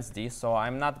on Wednesday, so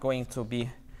I'm not going to be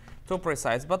too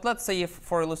precise. But let's say if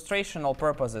for illustrational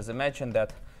purposes, imagine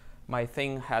that my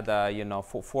thing had a, you know,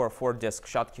 four-disk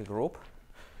Schottky group.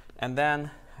 And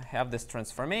then I have these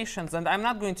transformations. And I'm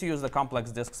not going to use the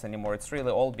complex disks anymore. It's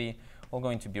really all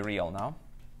going to be real now.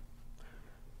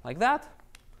 Like that.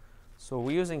 So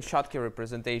we're using Schottky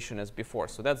representation as before.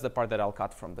 So that's the part that I'll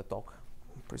cut from the talk,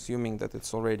 presuming that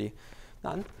it's already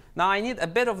done. Now I need a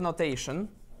bit of notation.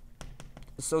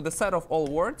 So the set of all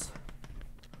words.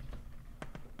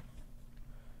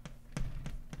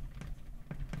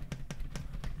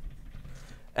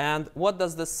 And what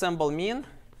does this symbol mean?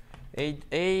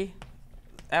 A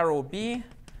arrow B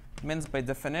means by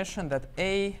definition that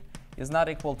A is not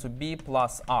equal to B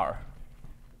plus R,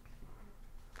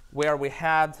 where we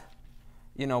had,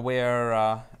 you know,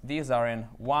 where these are in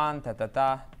 1,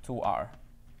 2R.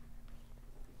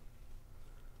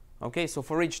 Okay, so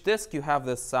for each disk you have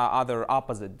this other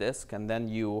opposite disk, and then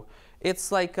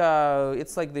it's like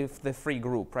the free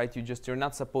group, right? You're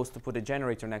not supposed to put a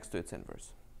generator next to its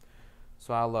inverse.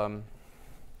 So I'll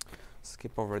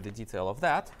skip over the detail of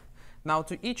that. Now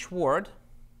to each word,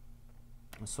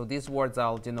 so these words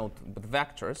I'll denote with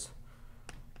vectors.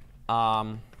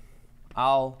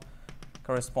 I'll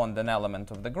correspond an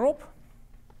element of the group.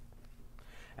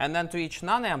 And then to each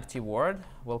non-empty word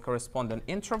will correspond an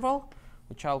interval,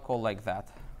 which I'll call like that,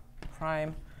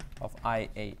 prime of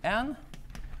IAN,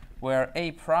 where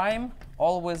A prime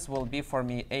always will be for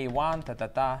me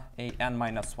A1, AN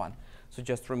minus 1. So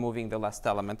just removing the last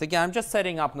element. Again, I'm just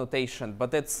setting up notation,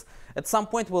 but it's at some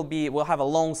point we'll have a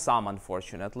long sum,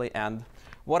 unfortunately. And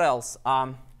what else?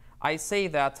 I say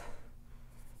that,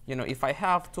 you know, if I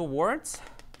have two words,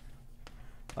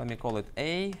 let me call it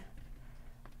A,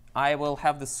 I will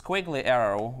have the squiggly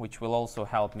arrow, which will also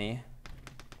help me.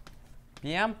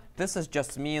 PM. This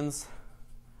just means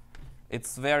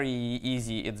it's very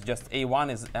easy. It's just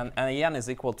A1 is and AN is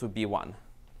equal to B1.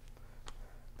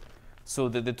 So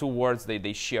the two words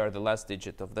they share, the last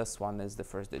digit of this one is the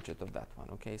first digit of that one.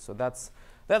 Okay, so that's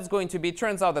going to be.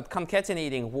 Turns out that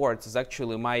concatenating words is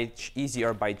actually much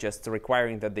easier by just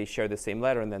requiring that they share the same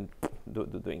letter and then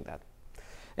doing that.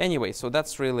 Anyway, so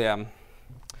that's really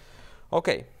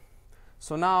okay.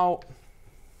 So now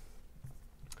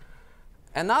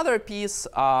another piece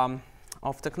of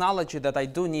technology that I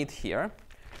do need here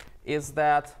is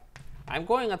that I'm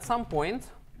going at some point,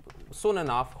 soon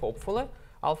enough, hopefully,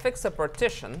 I'll fix a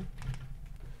partition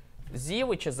Z,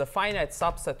 which is a finite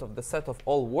subset of the set of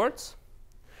all words.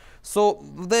 So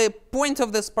the point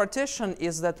of this partition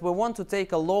is that we want to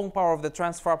take a long power of the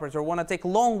transfer operator. We want to take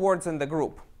long words in the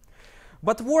group.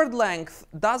 But word length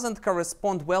doesn't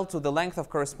correspond well to the length of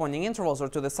corresponding intervals or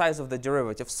to the size of the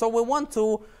derivative. So we want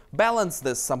to balance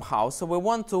this somehow. So we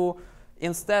want to,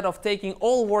 instead of taking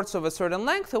all words of a certain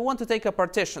length, we want to take a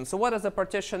partition. So what does a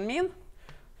partition mean?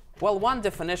 Well, one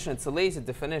definition, it's a lazy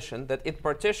definition, that it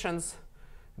partitions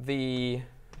the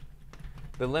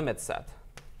limit set.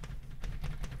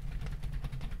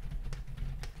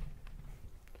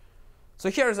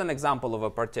 So here's an example of a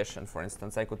partition. For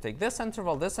instance, I could take this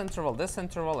interval, this interval, this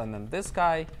interval, and then this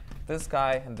guy,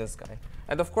 and this guy.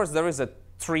 And of course, there is a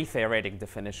tree theoretic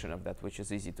definition of that, which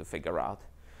is easy to figure out.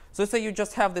 So say you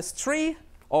just have this tree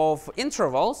of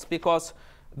intervals, because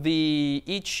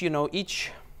if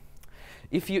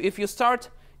you start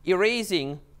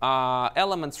erasing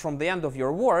elements from the end of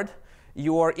your word,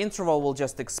 your interval will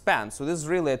just expand. So this is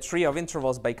really a tree of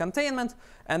intervals by containment.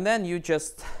 And then you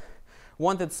just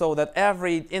want it so that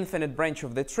every infinite branch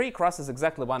of the tree crosses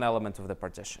exactly one element of the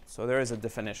partition. So there is a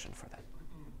definition for that.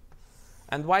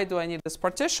 And why do I need this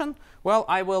partition? Well,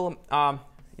 I will,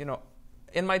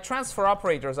 in my transfer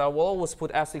operators, I will always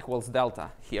put S equals delta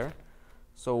here.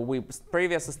 So we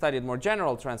previously studied more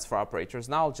general transfer operators.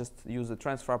 Now I'll just use the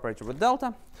transfer operator with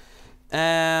delta.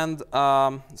 And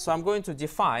so I'm going to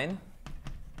define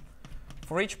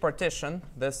for each partition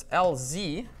this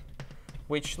LZ,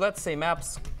 which let's say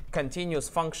maps continuous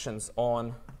functions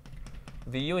on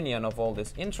the union of all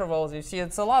these intervals. You see,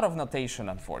 it's a lot of notation,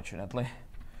 unfortunately,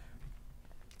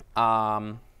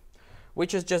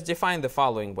 which is just defined the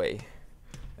following way.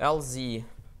 LZ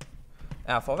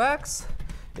f of x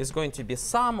is going to be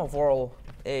sum of all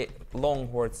a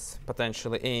long words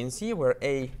potentially A and Z, where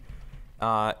A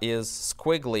is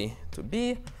squiggly to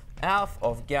B, f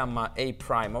of gamma A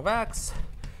prime of x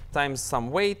times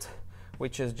some weight,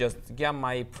 which is just gamma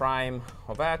A prime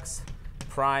of x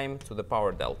prime to the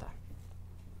power delta.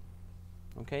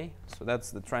 Okay, so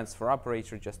that's the transfer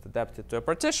operator just adapted to a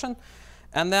partition.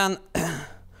 And then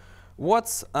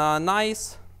what's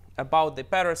nice about the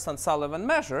Patterson-Sullivan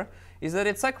measure is that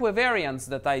it's equivariance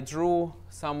that I drew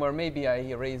somewhere. Maybe I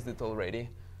erased it already.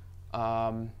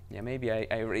 Yeah, maybe I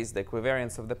erased the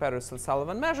equivariance of the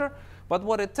Patterson-Sullivan measure. But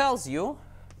what it tells you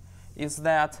is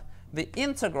that the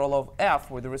integral of f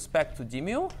with respect to d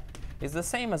mu is the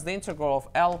same as the integral of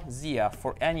L zf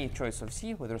for any choice of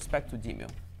c with respect to d mu.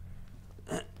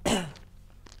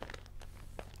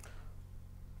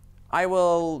 I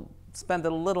will spend a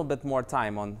little bit more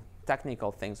time on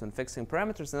technical things and fixing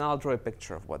parameters, and I'll draw a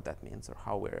picture of what that means or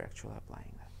how we're actually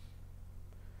applying that.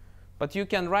 But you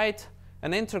can write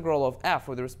an integral of f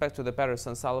with respect to the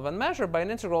Patterson-Sullivan measure by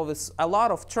an integral of a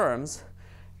lot of terms,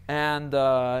 and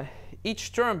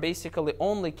each term basically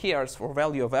only cares for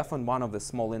value of f on one of the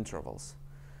small intervals.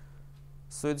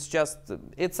 So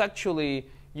it's actually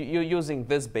you're using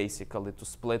this basically to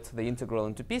split the integral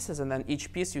into pieces, and then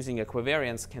each piece using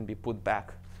equivariance can be put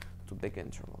back to big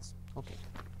intervals. Okay.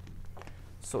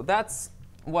 So that's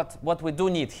what we do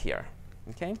need here.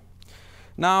 Okay.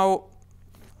 Now,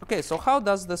 okay, so how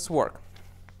does this work?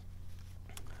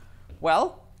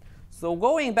 Well, so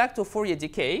going back to Fourier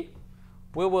decay,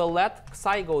 we will let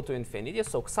psi go to infinity.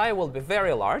 So psi will be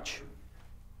very large.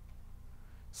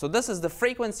 So this is the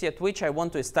frequency at which I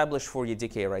want to establish Fourier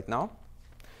decay right now.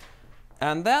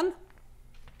 And then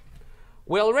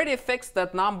we already fixed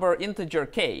that number integer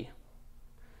k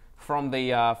from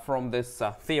this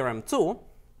theorem 2.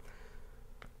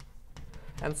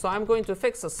 And so I'm going to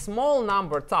fix a small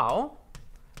number tau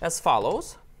as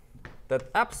follows, that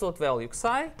absolute value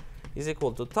psi is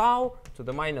equal to tau to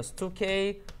the minus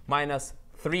 2k minus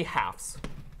 3/2.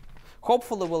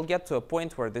 Hopefully we'll get to a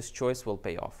point where this choice will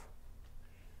pay off.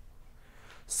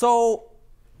 So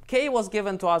k was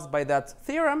given to us by that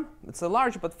theorem. It's a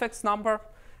large but fixed number.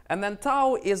 And then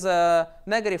tau is a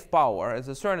negative power. It's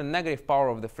a certain negative power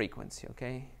of the frequency.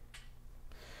 Okay.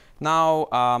 Now,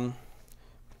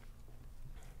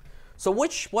 so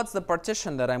what's the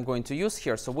partition that I'm going to use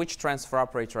here? So which transfer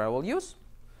operator I will use?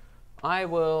 I'm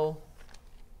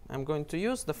going to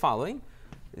use the following.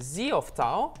 Z of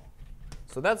tau.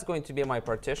 So that's going to be my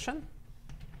partition.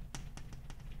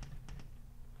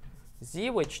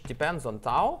 Z, which depends on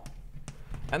tau.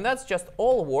 And that's just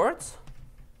all words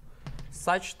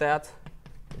such that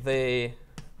the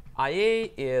IA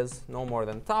is no more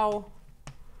than tau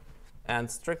and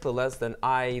strictly less than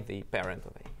I, the parent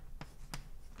of A.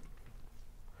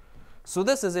 So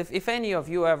this is, if any of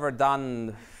you ever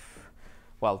done,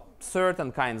 well,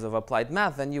 certain kinds of applied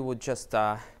math, then you would just,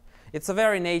 it's a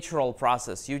very natural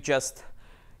process. You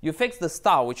fix this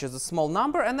tau, which is a small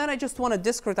number, and then I just want to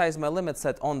discretize my limit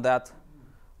set on that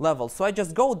level. So I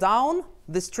just go down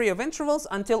this tree of intervals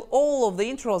until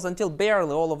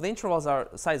barely all of the intervals are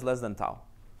size less than tau.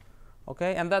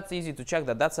 Okay, and that's easy to check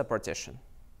that that's a partition.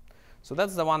 So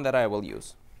that's the one that I will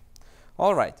use.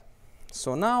 All right,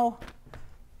 so now,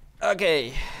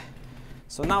 okay,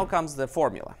 so now comes the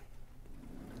formula.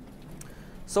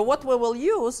 So what we will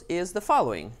use is the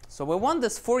following. So we want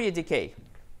this Fourier decay.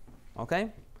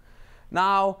 Okay.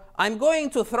 Now, I'm going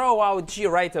to throw out G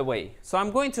right away. So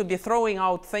I'm going to be throwing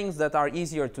out things that are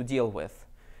easier to deal with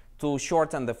to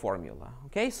shorten the formula.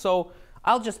 Okay, so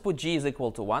I'll just put G is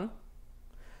equal to 1.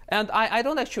 And I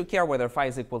don't actually care whether phi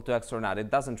is equal to x or not. It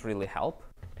doesn't really help.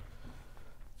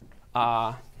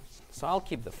 So I'll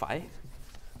keep the phi.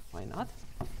 Why not?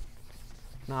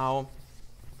 Now,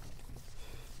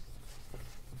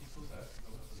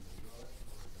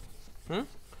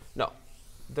 no,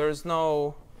 there's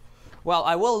no. Well,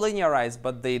 I will linearize,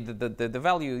 but the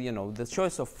value, the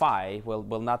choice of phi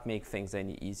will not make things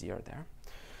any easier there.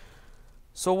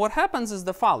 So what happens is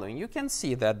the following. You can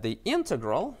see that the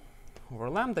integral over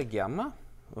lambda gamma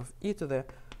of e to the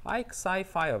I psi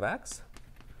phi of x,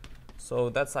 so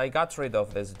that's I got rid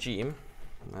of this g,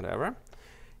 whatever,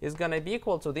 is going to be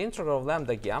equal to the integral of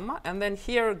lambda gamma. And then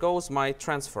here goes my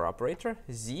transfer operator,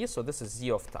 z. So this is z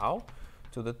of tau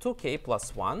to the 2k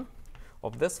plus 1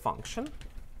 of this function,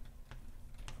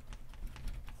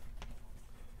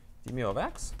 d mu of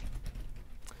x.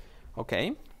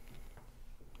 OK.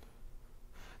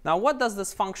 Now, what does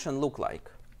this function look like?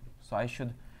 So I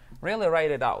should really write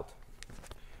it out.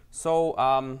 So,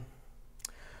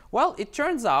 well, it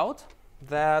turns out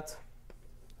that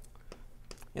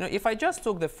if I just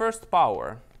took the first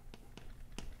power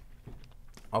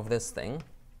of this thing.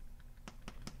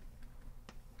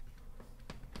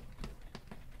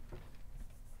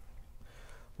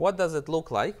 What does it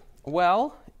look like?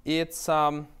 Well, it's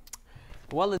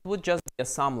well, it would just be a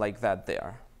sum like that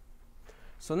there.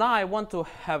 So now I want to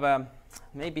have a,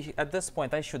 maybe at this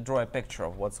point I should draw a picture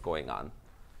of what's going on.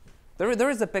 There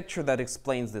is a picture that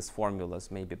explains these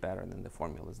formulas maybe better than the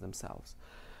formulas themselves.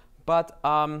 But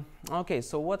OK,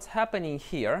 so what's happening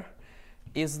here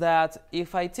is that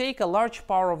if I take a large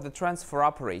power of the transfer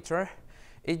operator,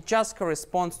 it just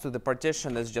corresponds to the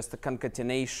partition as just a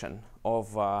concatenation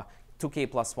of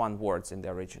 2k plus 1 words in the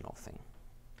original thing.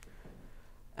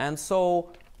 And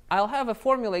so I'll have a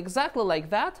formula exactly like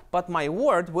that, but my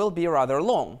word will be rather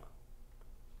long.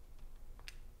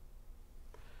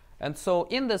 And so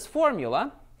in this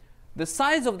formula, the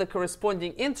size of the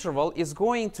corresponding interval is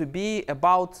going to be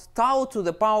about tau to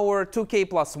the power 2k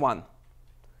plus 1.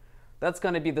 That's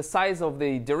going to be the size of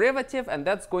the derivative, and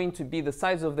that's going to be the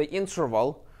size of the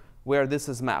interval where this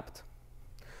is mapped.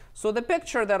 So the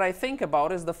picture that I think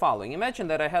about is the following. Imagine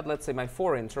that I had, let's say, my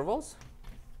 4 intervals.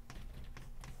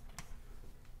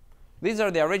 These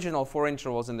are the original 4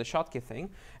 intervals in the Schottky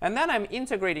thing. And then I'm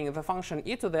integrating the function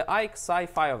e to the I psi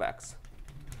phi of x.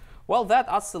 Well, that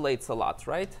oscillates a lot,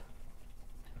 right?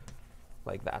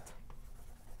 Like that.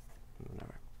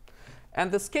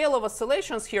 And the scale of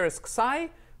oscillations here is psi,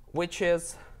 which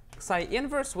is psi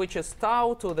inverse, which is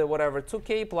tau to the whatever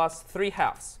 2k plus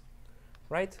 3/2,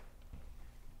 right?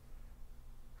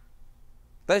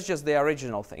 That's just the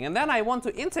original thing. And then I want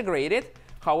to integrate it,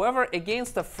 however,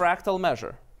 against a fractal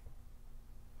measure.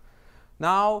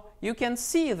 Now, you can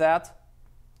see that.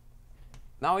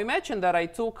 Now, imagine that I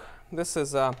took, this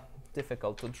is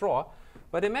difficult to draw,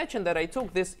 but imagine that I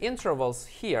took these intervals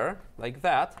here, like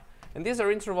that. And these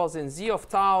are intervals in z of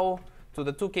tau to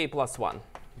the 2k plus 1,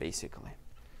 basically.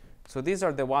 So these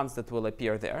are the ones that will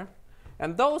appear there.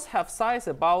 And those have size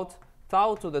about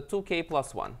tau to the 2k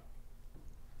plus 1.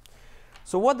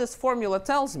 So what this formula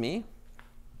tells me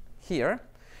here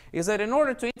is that in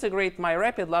order to integrate my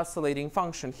rapidly oscillating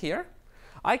function here,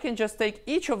 I can just take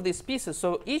each of these pieces.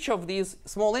 So each of these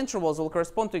small intervals will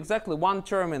correspond to exactly one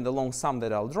term in the long sum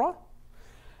that I'll draw.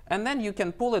 And then you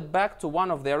can pull it back to one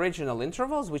of the original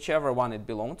intervals, whichever one it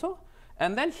belonged to.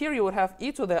 And then here you would have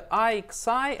e to the I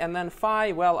psi, and then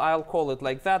phi, well, I'll call it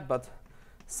like that, but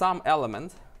some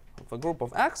element of a group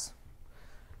of x.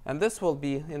 And this will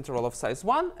be interval of size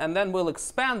 1. And then we'll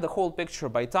expand the whole picture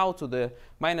by tau to the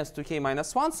minus 2k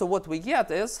minus 1. So what we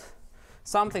get is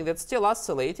something that's still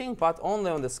oscillating, but only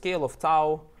on the scale of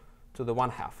tau to the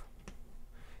 1/2.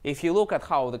 If you look at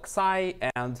how the psi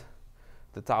and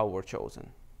the tau were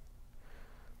chosen.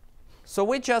 So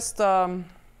we just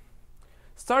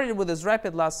started with this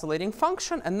rapidly oscillating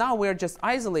function, and now we're just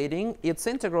isolating its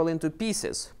integral into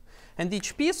pieces. And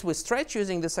each piece we stretch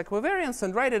using this equivariance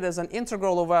and write it as an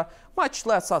integral of a much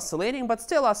less oscillating, but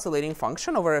still oscillating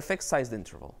function over a fixed-sized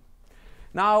interval.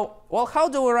 Now, well, how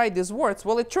do we write these words?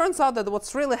 Well, it turns out that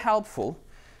what's really helpful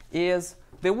is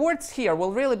the words here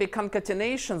will really be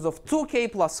concatenations of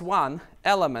 2k plus 1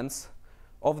 elements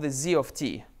of the z of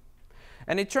t.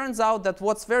 And it turns out that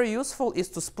what's very useful is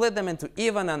to split them into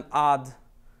even and odd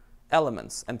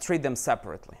elements and treat them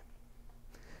separately.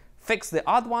 Fix the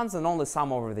odd ones and only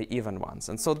sum over the even ones.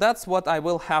 And so that's what I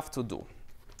will have to do.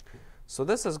 So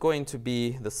this is going to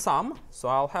be the sum. So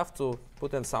I'll have to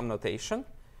put in some notation.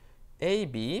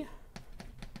 AB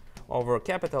over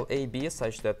capital AB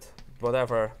such that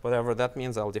whatever that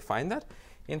means, I'll define that.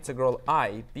 Integral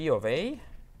I b of A.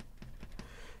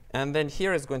 And then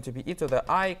here is going to be e to the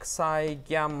I psi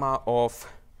gamma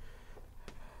of,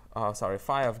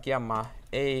 phi of gamma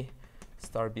A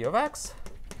star b of x.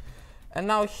 And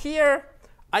now here,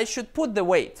 I should put the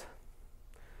weight.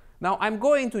 Now, I'm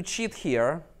going to cheat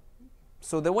here.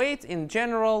 So the weight in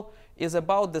general is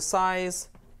about the size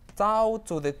tau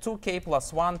to the 2k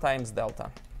plus 1 times delta,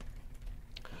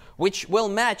 which will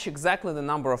match exactly the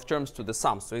number of terms to the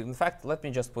sum. So in fact, let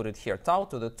me just put it here. Tau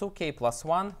to the 2k plus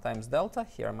 1 times delta.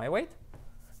 Here, my weight.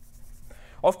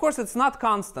 Of course, it's not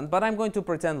constant, but I'm going to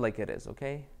pretend like it is,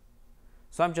 OK?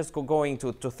 So I'm just going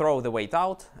to throw the weight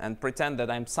out and pretend that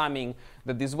I'm summing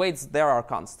that these weights there are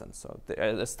constant. So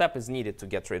a step is needed to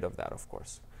get rid of that, of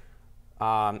course.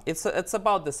 It's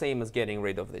about the same as getting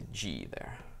rid of the g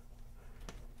there,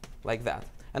 like that.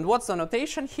 And what's the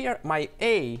notation here? My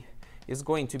A is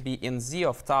going to be in z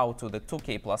of tau to the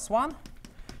 2k plus 1.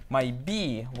 My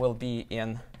B will be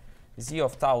in z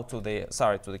of tau to the,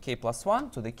 to the k plus 1,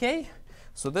 to the k.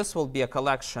 So this will be a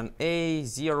collection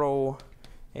A0,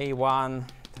 A1,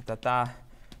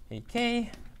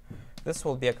 AK. This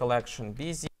will be a collection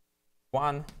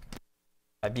BZ1,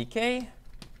 BK.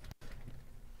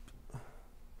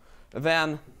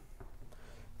 then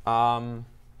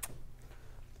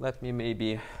let me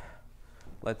maybe,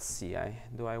 let's see,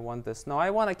 do I want this? No, I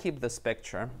want to keep this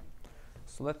picture.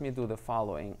 So let me do the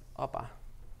following.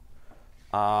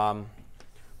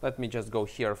 Let me just go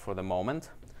here for the moment.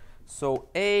 So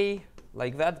A,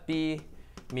 like that, B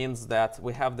means that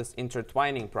we have this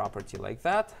intertwining property like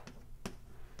that.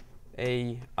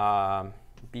 A,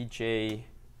 Bj,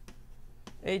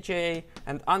 Aj,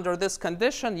 and under this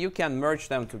condition, you can merge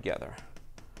them together.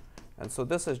 And so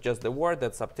this is just the word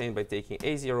that's obtained by taking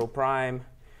A0 prime,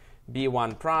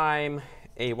 B1 prime,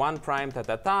 A1 prime,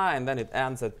 ta-ta-ta, and then it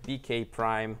ends at Bk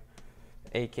prime,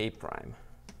 Ak prime,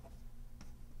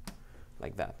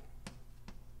 like that.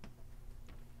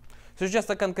 So it's just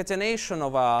a concatenation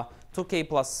of 2k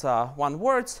plus 1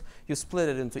 words. You split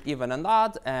it into even and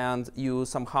odd, and you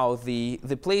somehow, the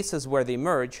places where they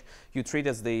merge, you treat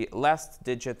as the last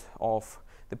digit of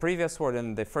the previous word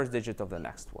and the first digit of the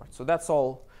next word. So that's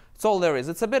all there is.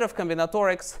 It's a bit of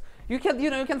combinatorics. You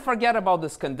can forget about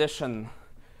this condition,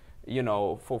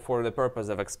 for the purpose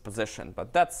of exposition,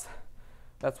 but that's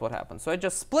what happens. So I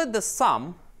just split the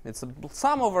sum. It's a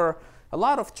sum over a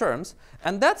lot of terms,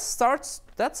 and that's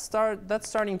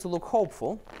starting to look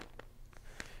hopeful,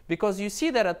 because you see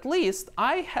that at least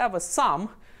I have a sum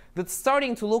that's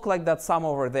starting to look like that sum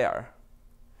over there.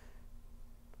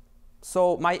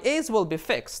 So my a's will be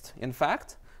fixed, in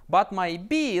fact, but my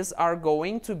b's are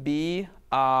going to be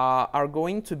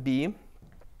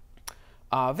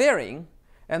varying.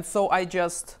 And so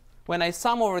when I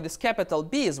sum over these capital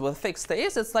B's with fixed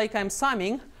a's, it's like I'm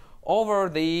summing over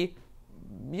the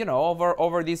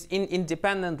over these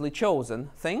independently chosen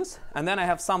things, and then I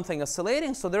have something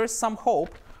oscillating, so there is some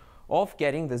hope of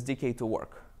getting this decay to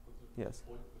work. Yes.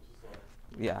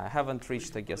 Yeah, I haven't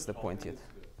reached, I guess, the point yet.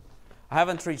 I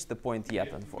haven't reached the point yet,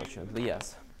 unfortunately.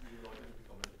 Yes.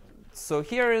 So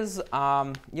here is,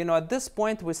 at this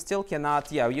point we still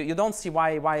cannot. Yeah, you don't see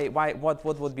what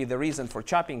would be the reason for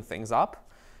chopping things up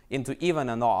into even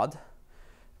and odd.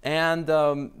 And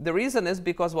the reason is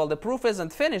because, well, the proof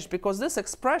isn't finished, because this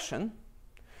expression,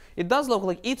 it does look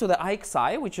like e to the I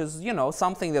xi, which is,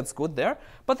 something that's good there.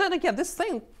 But then again, this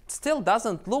thing still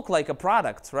doesn't look like a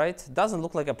product, right? It doesn't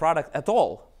look like a product at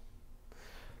all.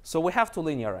 So we have to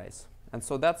linearize. And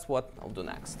so that's what I'll do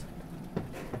next.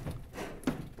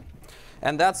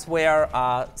 And that's where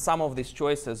some of these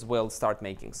choices will start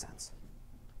making sense.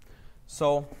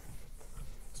 So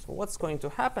what's going to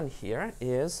happen here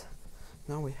is,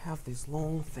 now we have these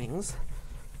long things,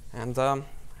 and have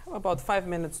about 5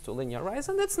 minutes to linearize,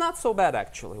 and it's not so bad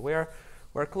actually. We're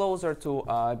closer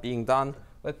to being done.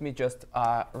 Let me just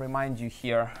remind you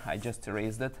here, I just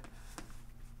erased it.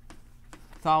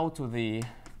 Tau to the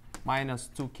minus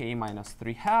 2k minus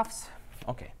 3/2.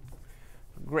 OK,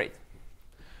 great.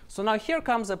 So now here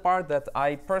comes a part that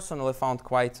I personally found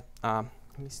quite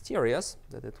mysterious,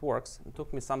 that it works. It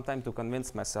took me some time to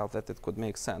convince myself that it could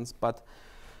make sense. But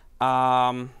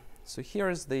so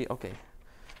here's the, OK,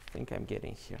 I think I'm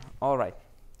getting here. All right.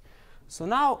 So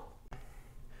now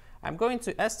I'm going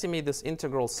to estimate this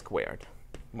integral squared.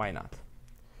 Why not?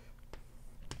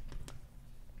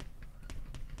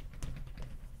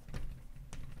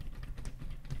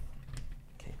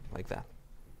 OK, like that.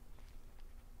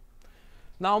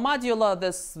 Now, modulo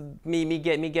this me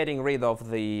getting rid of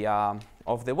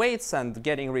the weights and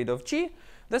getting rid of g,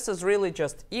 this is really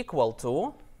just equal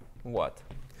to what?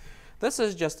 This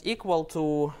is just equal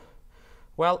to,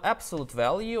 well, absolute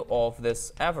value of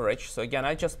this average. So again,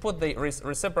 I just put the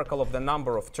reciprocal of the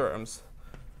number of terms.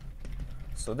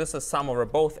 So this is sum over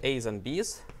both a's and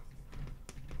b's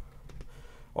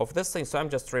of this thing. So I'm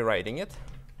just rewriting it.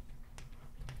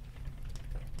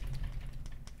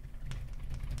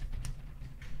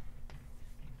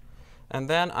 And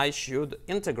then I should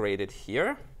integrate it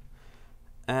here.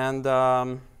 And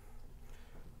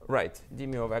right, d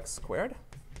mu of x squared.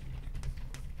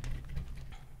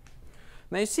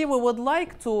 Now you see, we would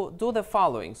like to do the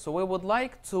following. So we would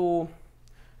like to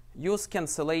use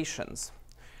cancellations.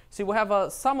 See, we have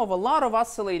a sum of a lot of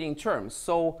oscillating terms.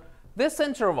 So this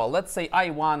interval, let's say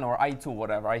I1 or I2,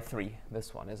 whatever, I3.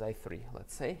 This one is I3,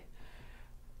 let's say.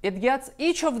 It gets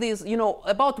each of these,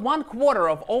 about 1/4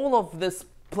 of all of this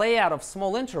play out of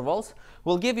small intervals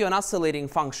will give you an oscillating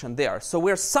function there. So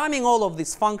we're summing all of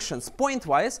these functions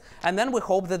pointwise, and then we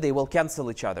hope that they will cancel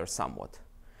each other somewhat.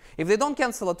 If they don't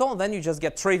cancel at all, then you just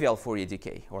get trivial Fourier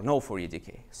decay or no Fourier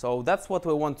decay. So that's what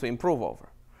we want to improve over.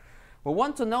 We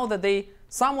want to know that they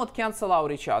somewhat cancel out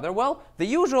each other. Well, the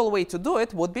usual way to do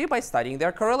it would be by studying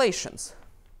their correlations.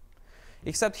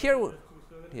 Except here,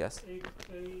 yes,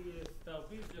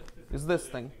 it's this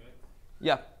thing.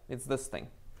 Yeah, it's this thing.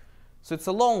 So it's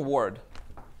a long word,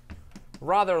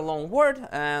 rather long word,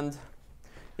 and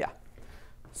yeah.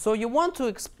 So you want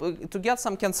to get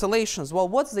some cancellations. Well,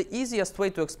 what's the easiest way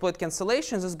to exploit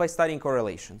cancellations is by studying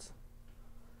correlations.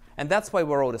 And that's why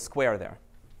we wrote a square there.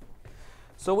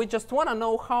 So we just want to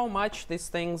know how much these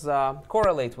things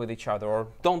correlate with each other or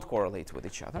don't correlate with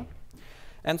each other.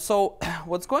 And so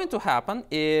what's going to happen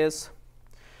is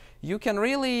you can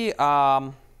really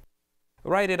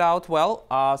write it out well.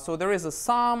 So there is a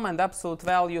sum and absolute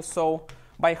value. So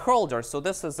by Hölder, so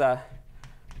this is a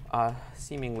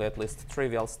seemingly at least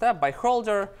trivial step. By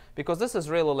Hölder, because this is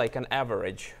really like an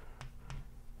average.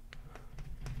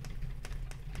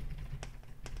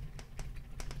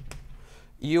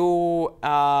 You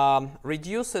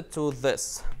reduce it to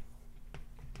this.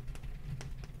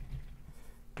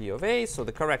 P of A, so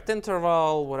the correct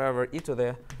interval, whatever, e to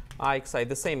the ixi,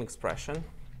 the same expression.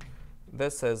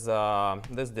 This is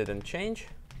this didn't change.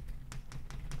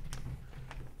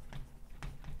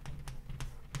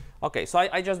 OK, so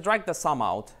I just dragged the sum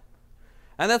out.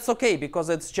 And that's OK, because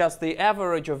it's just the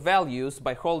average of values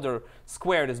by Hölder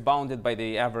squared is bounded by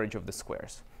the average of the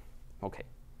squares. OK.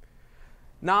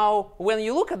 Now, when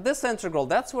you look at this integral,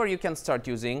 that's where you can start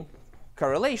using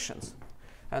correlations.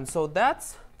 And so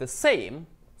that's the same.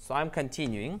 So I'm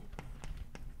continuing.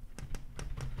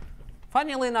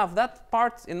 Funnily enough, that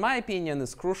part, in my opinion,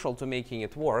 is crucial to making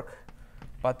it work.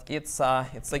 But it's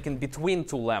like in between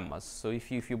two lemmas. So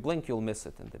if you blink, you'll miss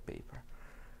it in the paper.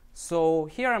 So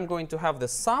here I'm going to have the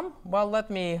sum. Well, let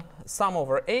me sum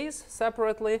over a's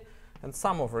separately and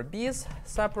sum over b's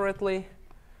separately.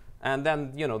 And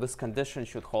then, you know, this condition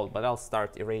should hold. But I'll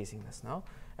start erasing this now.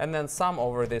 And then sum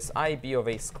over this ib of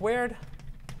a squared.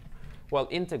 Well,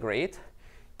 integrate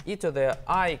e to the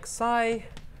ixi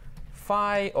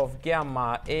phi of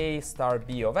gamma a star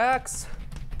b of x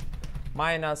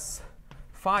minus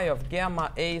phi of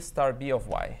gamma a star b of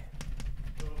y.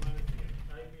 So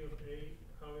IB of A,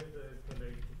 how is it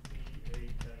related to P A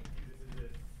times B? This is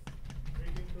a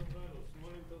big interval or small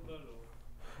interval?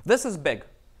 Or? This is big.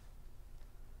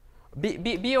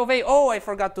 B of A, oh, I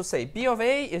forgot to say. B of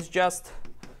A is just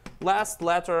last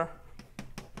letter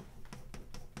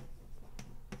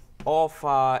of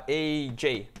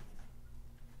AJ.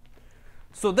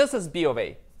 So this is B of A.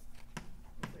 Say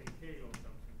K or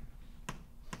something.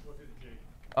 What is J?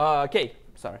 K,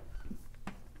 sorry.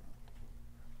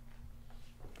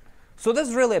 So this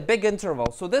is really a big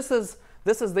interval. So this is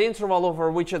the interval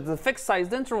over which, the fixed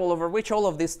sized interval over which all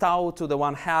of these tau to the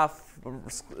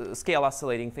 1/2 scale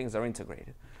oscillating things are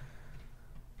integrated.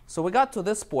 So we got to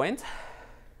this point.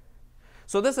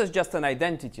 So this is just an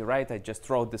identity, right? I just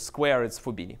wrote the square, it's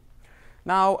Fubini.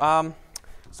 Now,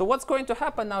 so what's going to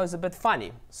happen now is a bit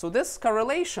funny. So this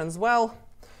correlations, well,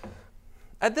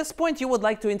 at this point you would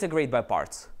like to integrate by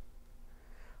parts,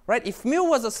 right? If mu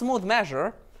was a smooth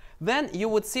measure, then you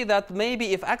would see that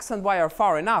maybe if x and y are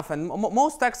far enough, and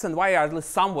most x and y are at least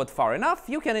somewhat far enough,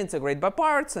 you can integrate by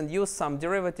parts and use some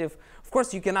derivative. Of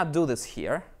course, you cannot do this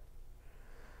here.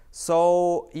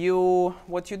 So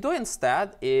what you do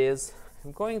instead is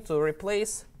I'm going to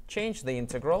change the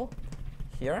integral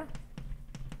here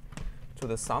to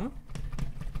the sum.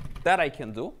 That I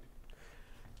can do.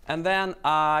 And then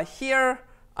here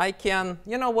I can,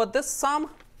 you know what, this sum.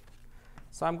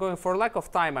 So I'm going, for lack of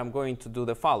time, I'm going to do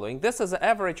the following. This is the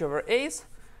average over a's.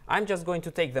 I'm just going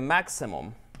to take the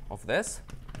maximum of this.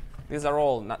 These are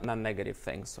all non-negative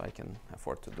things, so I can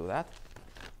afford to do that.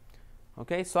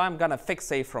 OK, so I'm going to fix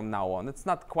a from now on. It's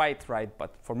not quite right,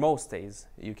 but for most a's,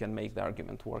 you can make the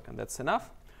argument work, and that's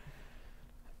enough.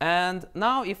 And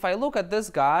now if I look at this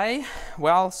guy,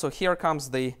 well, so here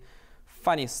comes the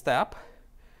funny step,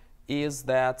 is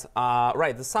that,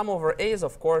 right, the sum over a's,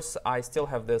 of course, I still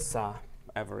have this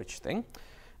average thing.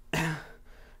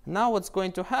 Now what's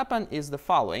going to happen is the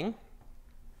following.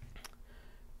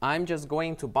 I'm just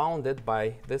going to bound it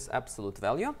by this absolute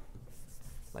value,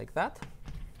 like that.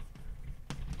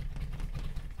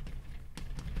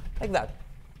 Like that.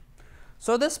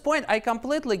 So at this point, I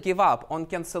completely give up on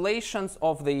cancellations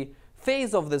of the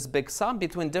phase of this big sum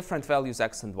between different values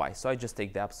x and y. So I just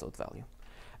take the absolute value.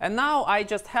 And now I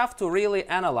just have to really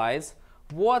analyze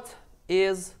what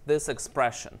is this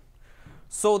expression.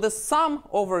 So the sum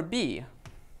over b,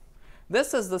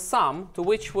 this is the sum to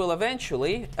which we'll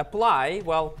eventually apply,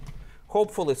 well,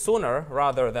 hopefully sooner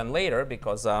rather than later,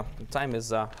 because time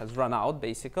has run out,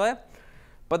 basically.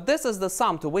 But this is the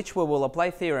sum to which we will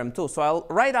apply theorem 2. So I'll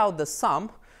write out the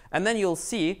sum, and then you'll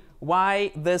see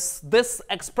why this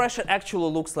expression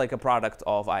actually looks like a product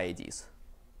of IIDs.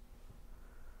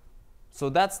 So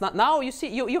that's not, now you see,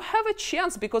 you have a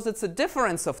chance, because it's a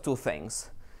difference of two things,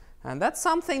 And that's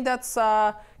something that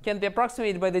can be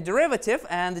approximated by the derivative,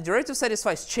 and the derivative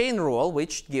satisfies chain rule,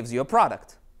 which gives you a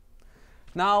product.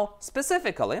 Now,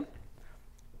 specifically,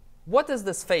 what is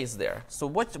this phase there? So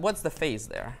what's the phase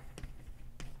there?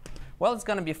 Well, it's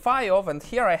going to be phi of, and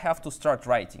here I have to start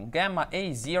writing, gamma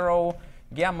A0,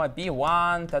 gamma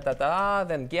B1,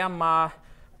 then gamma,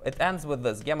 it ends with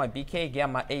this, gamma BK,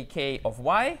 gamma AK of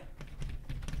y,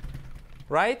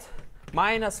 right?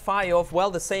 Minus phi of,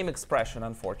 well, the same expression,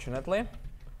 unfortunately.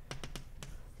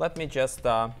 Let me just,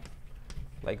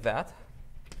 like that,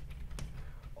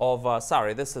 of,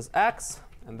 sorry, this is x,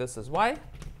 and this is y,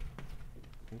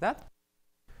 like that.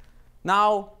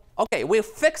 Now, OK, we've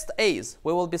fixed a's.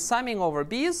 We will be summing over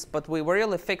b's, but we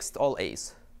really fixed all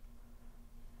a's.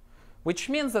 Which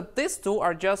means that these two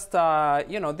are just,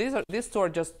 these two are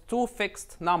just two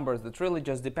fixed numbers that really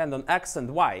just depend on x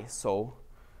and y. So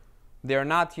they're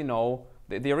not,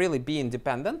 they really be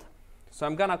independent. So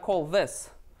I'm going to call this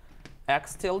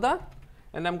x tilde,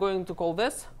 and I'm going to call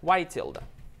this y tilde.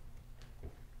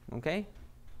 OK?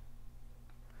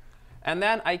 And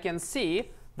then I can see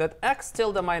that x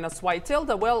tilde minus y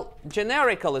tilde, well,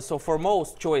 generically, so for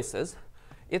most choices,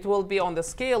 it will be on the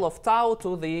scale of tau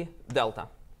to the delta,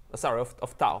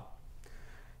 of tau.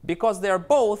 Because they're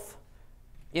both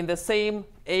in the same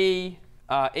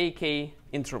AK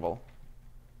interval.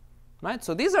 Right?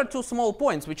 So these are two small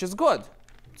points, which is good.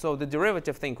 So the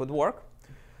derivative thing could work.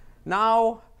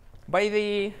 Now, by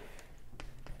the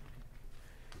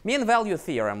mean value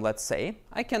theorem, let's say,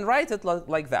 I can write it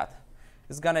like that.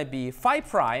 It's going to be phi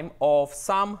prime of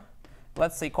some,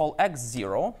 let's say, call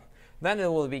x0. Then it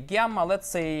will be gamma. Let's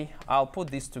say I'll put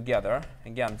these together.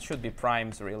 Again, it should be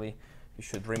primes, really. You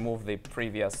should remove the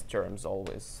previous terms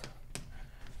always.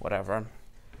 Whatever.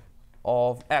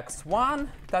 Of x1,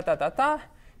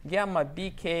 gamma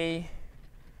bk,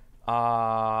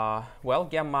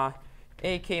 gamma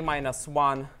ak minus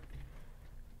 1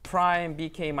 prime,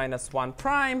 bk minus 1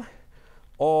 prime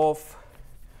of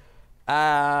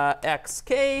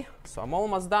xk, so I'm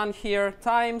almost done here,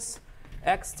 times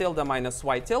x tilde minus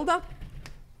y tilde.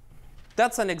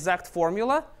 That's an exact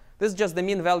formula. This is just the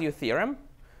mean value theorem,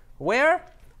 where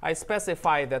I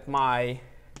specify that my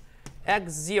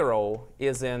x0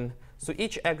 is in, so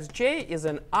each xj is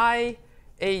in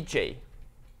iaj,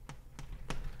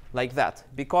 like that,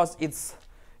 because it's,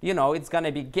 it's going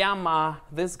to be gamma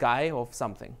this guy of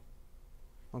something.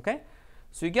 OK?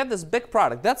 So you get this big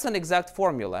product. That's an exact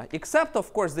formula, except,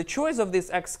 of course, the choice of these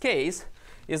xk's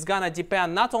is going to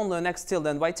depend not only on x tilde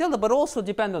and y tilde, but also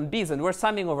depend on b's. And we're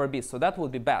summing over b's, so that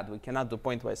would be bad. We cannot do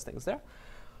pointwise things there.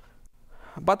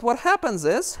 But what happens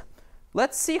is,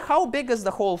 let's see how big is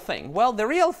the whole thing. Well, the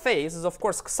real phase is, of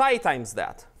course, psi times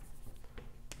that.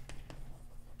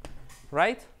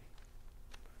 Right?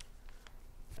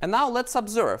 And now let's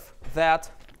observe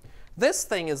that this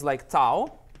thing is like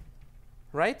tau,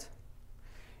 right?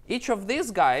 Each of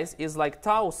these guys is like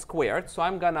tau squared. So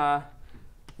I'm going to,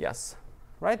 yes,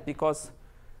 right? Because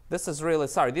this is really,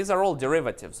 sorry, these are all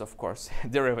derivatives, of course,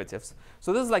 derivatives.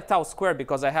 So this is like tau squared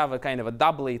because I have a kind of a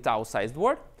doubly tau-sized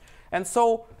word. And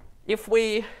so if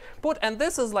we put, and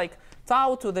this is like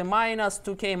tau to the minus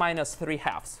 2k minus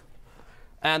 3/2.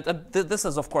 And this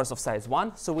is, of course, of size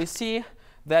 1. So we see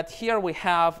that here we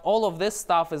have all of this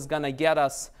stuff is going to get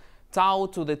us tau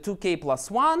to the 2k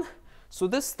plus 1. So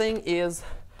this thing is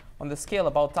on the scale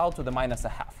about tau to the minus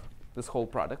 1/2, this whole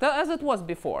product, as it was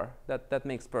before. That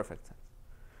makes perfect sense,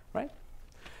 right?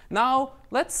 Now,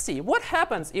 let's see. What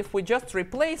happens if we just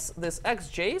replace these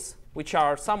xj's, which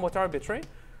are somewhat arbitrary,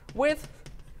 with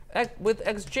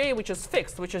xj, which is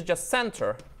fixed, which is just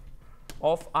center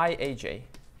of iaj?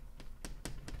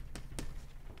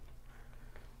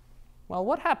 Well,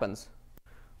 what happens?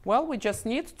 Well, we just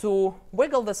need to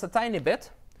wiggle this a tiny bit.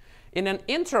 In an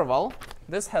interval,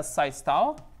 this has size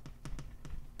tau.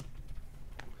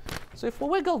 So if we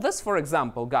wiggle this, for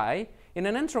example, guy, in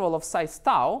an interval of size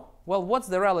tau, well, what's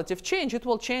the relative change? It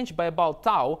will change by about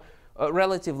tau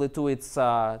relatively to its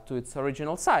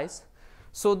original size.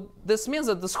 So this means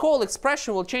that this whole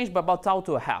expression will change by about tau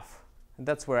to 1/2. And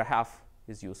that's where 1/2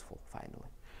 is useful, finally.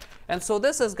 And so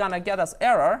this is going to get us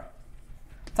error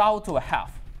tau to 1/2,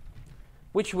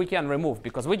 which we can remove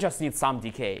because we just need some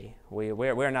decay.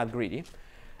 We're not greedy.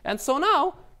 And so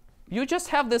now you just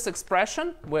have this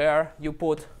expression where you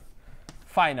put,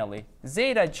 finally,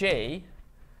 zeta j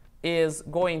is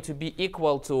going to be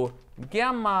equal to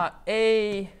gamma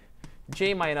a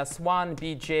j minus 1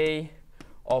 bj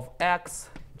of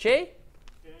xj. Can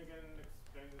you again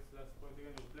explain this last point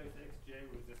again? Replace xj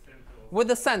with the center. With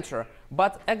the center.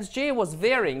 But xj was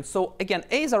varying. So again,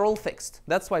 a's are all fixed.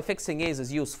 That's why fixing a's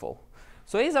is useful.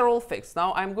 So a's are all fixed.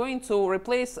 Now I'm going to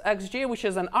replace xj, which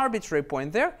is an arbitrary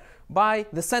point there, by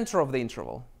the center of the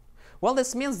interval. Well,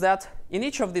 this means that in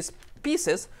each of these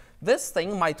pieces, this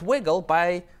thing might wiggle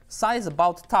by size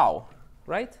about tau,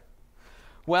 right?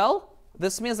 Well,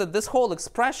 this means that this whole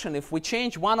expression, if we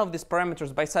change one of these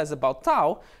parameters by size about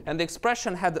tau, and the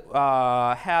expression had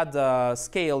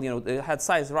scale, it had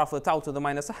size roughly tau to the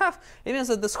minus a half, it means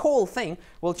that this whole thing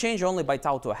will change only by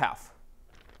tau to a half.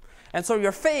 And so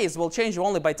your phase will change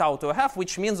only by tau to a half,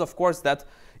 which means, of course, that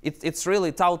it's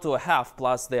really tau to a half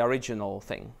plus the original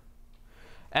thing.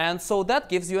 And so that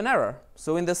gives you an error.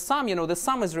 So in the sum, the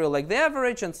sum is really like the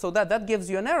average, and so that gives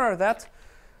you an error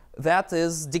that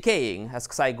is decaying as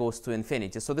psi goes to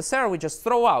infinity. So this error we just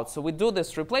throw out. So we do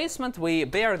this replacement, we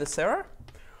bear this error,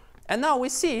 and now we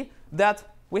see that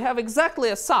we have exactly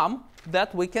a sum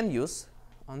that we can use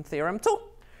on theorem 2,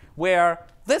 where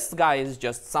this guy is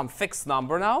just some fixed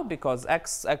number now, because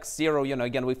x0,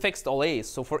 again, we fixed all a's.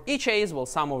 So for each a's, we'll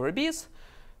sum over b's.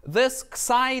 This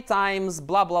psi times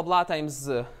blah, blah, blah times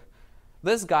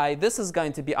this guy, this is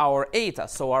going to be our eta.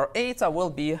 So our eta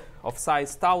will be of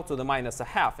size tau to the minus a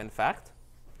half, in fact,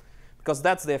 because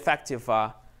that's the effective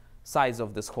size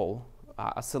of this whole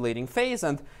oscillating phase.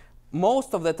 And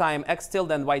most of the time, x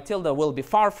tilde and y tilde will be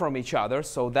far from each other.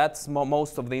 So that's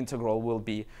most of the integral will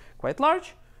be quite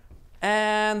large.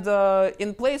 And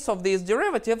in place of these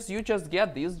derivatives, you just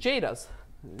get these these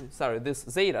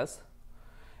zetas.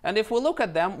 And if we look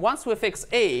at them, once we fix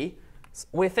a,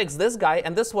 we fix this guy,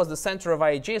 and this was the center of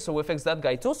ij, so we fix that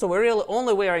guy too. So we're really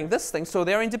only wearing this thing, so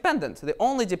they're independent. They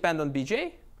only depend on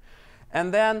bj.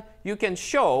 And then you can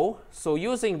show, so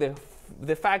using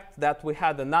the fact that we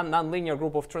had a nonlinear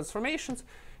group of transformations,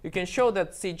 you can show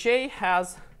that cj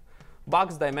has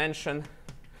box dimension,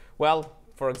 well,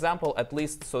 for example, at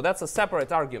least, so that's a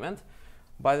separate argument,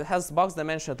 but it has box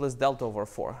dimension at least delta over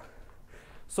 4.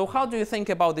 So how do you think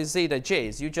about these zeta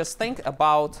j's? You just think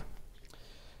about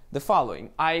the following.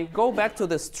 I go back to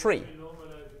this tree.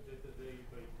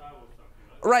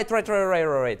 Right.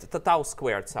 The tau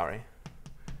squared, sorry.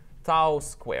 Tau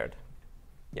squared.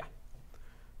 Yeah,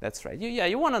 that's right.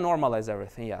 You want to normalize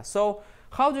everything, yeah. So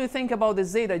how do you think about the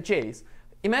zeta j's?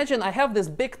 Imagine I have this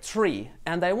big tree,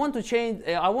 and I want to change.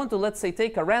 I want to, let's say,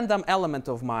 take a random element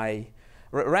of my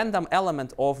with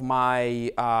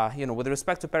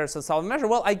respect to Peterson-Sullivan measure.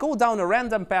 Well, I go down a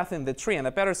random path in the tree, and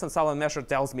the Peterson-Sullivan measure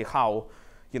tells me how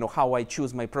I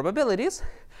choose my probabilities.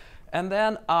 And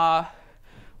then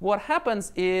what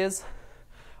happens is,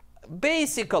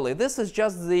 basically, this is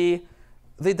just the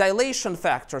dilation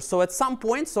factor. So at some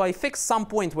point, so I fix some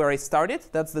point where I started.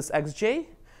 That's this xj.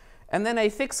 And then I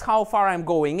fix how far I'm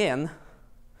going in.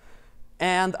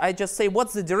 And I just say,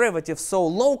 what's the derivative? So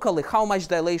locally, how much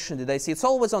dilation did I see? It's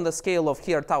always on the scale of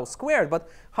here tau squared, but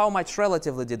how much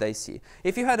relatively did I see?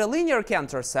 If you had a linear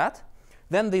Cantor set,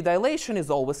 then the dilation is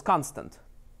always constant.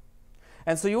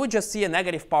 And so you would just see a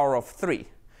negative power of 3.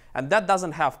 And that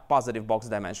doesn't have positive box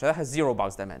dimension. That has 0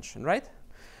 box dimension, right?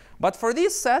 But for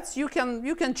these sets, you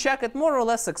can check it more or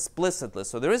less explicitly.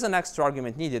 So there is an extra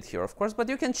argument needed here, of course. But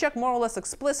you can check more or less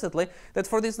explicitly that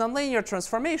for these nonlinear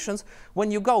transformations,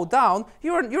 when you go down,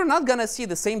 you're not going to see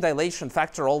the same dilation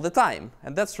factor all the time.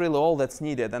 And that's really all that's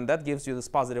needed. And that gives you this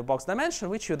positive box dimension,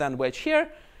 which you then wedge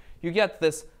here. You get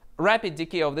this rapid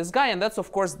decay of this guy. And that's,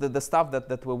 of course, the stuff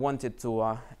that we wanted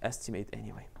to estimate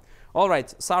anyway. All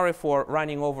right. Sorry for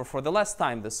running over for the last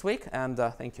time this week. And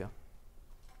thank you.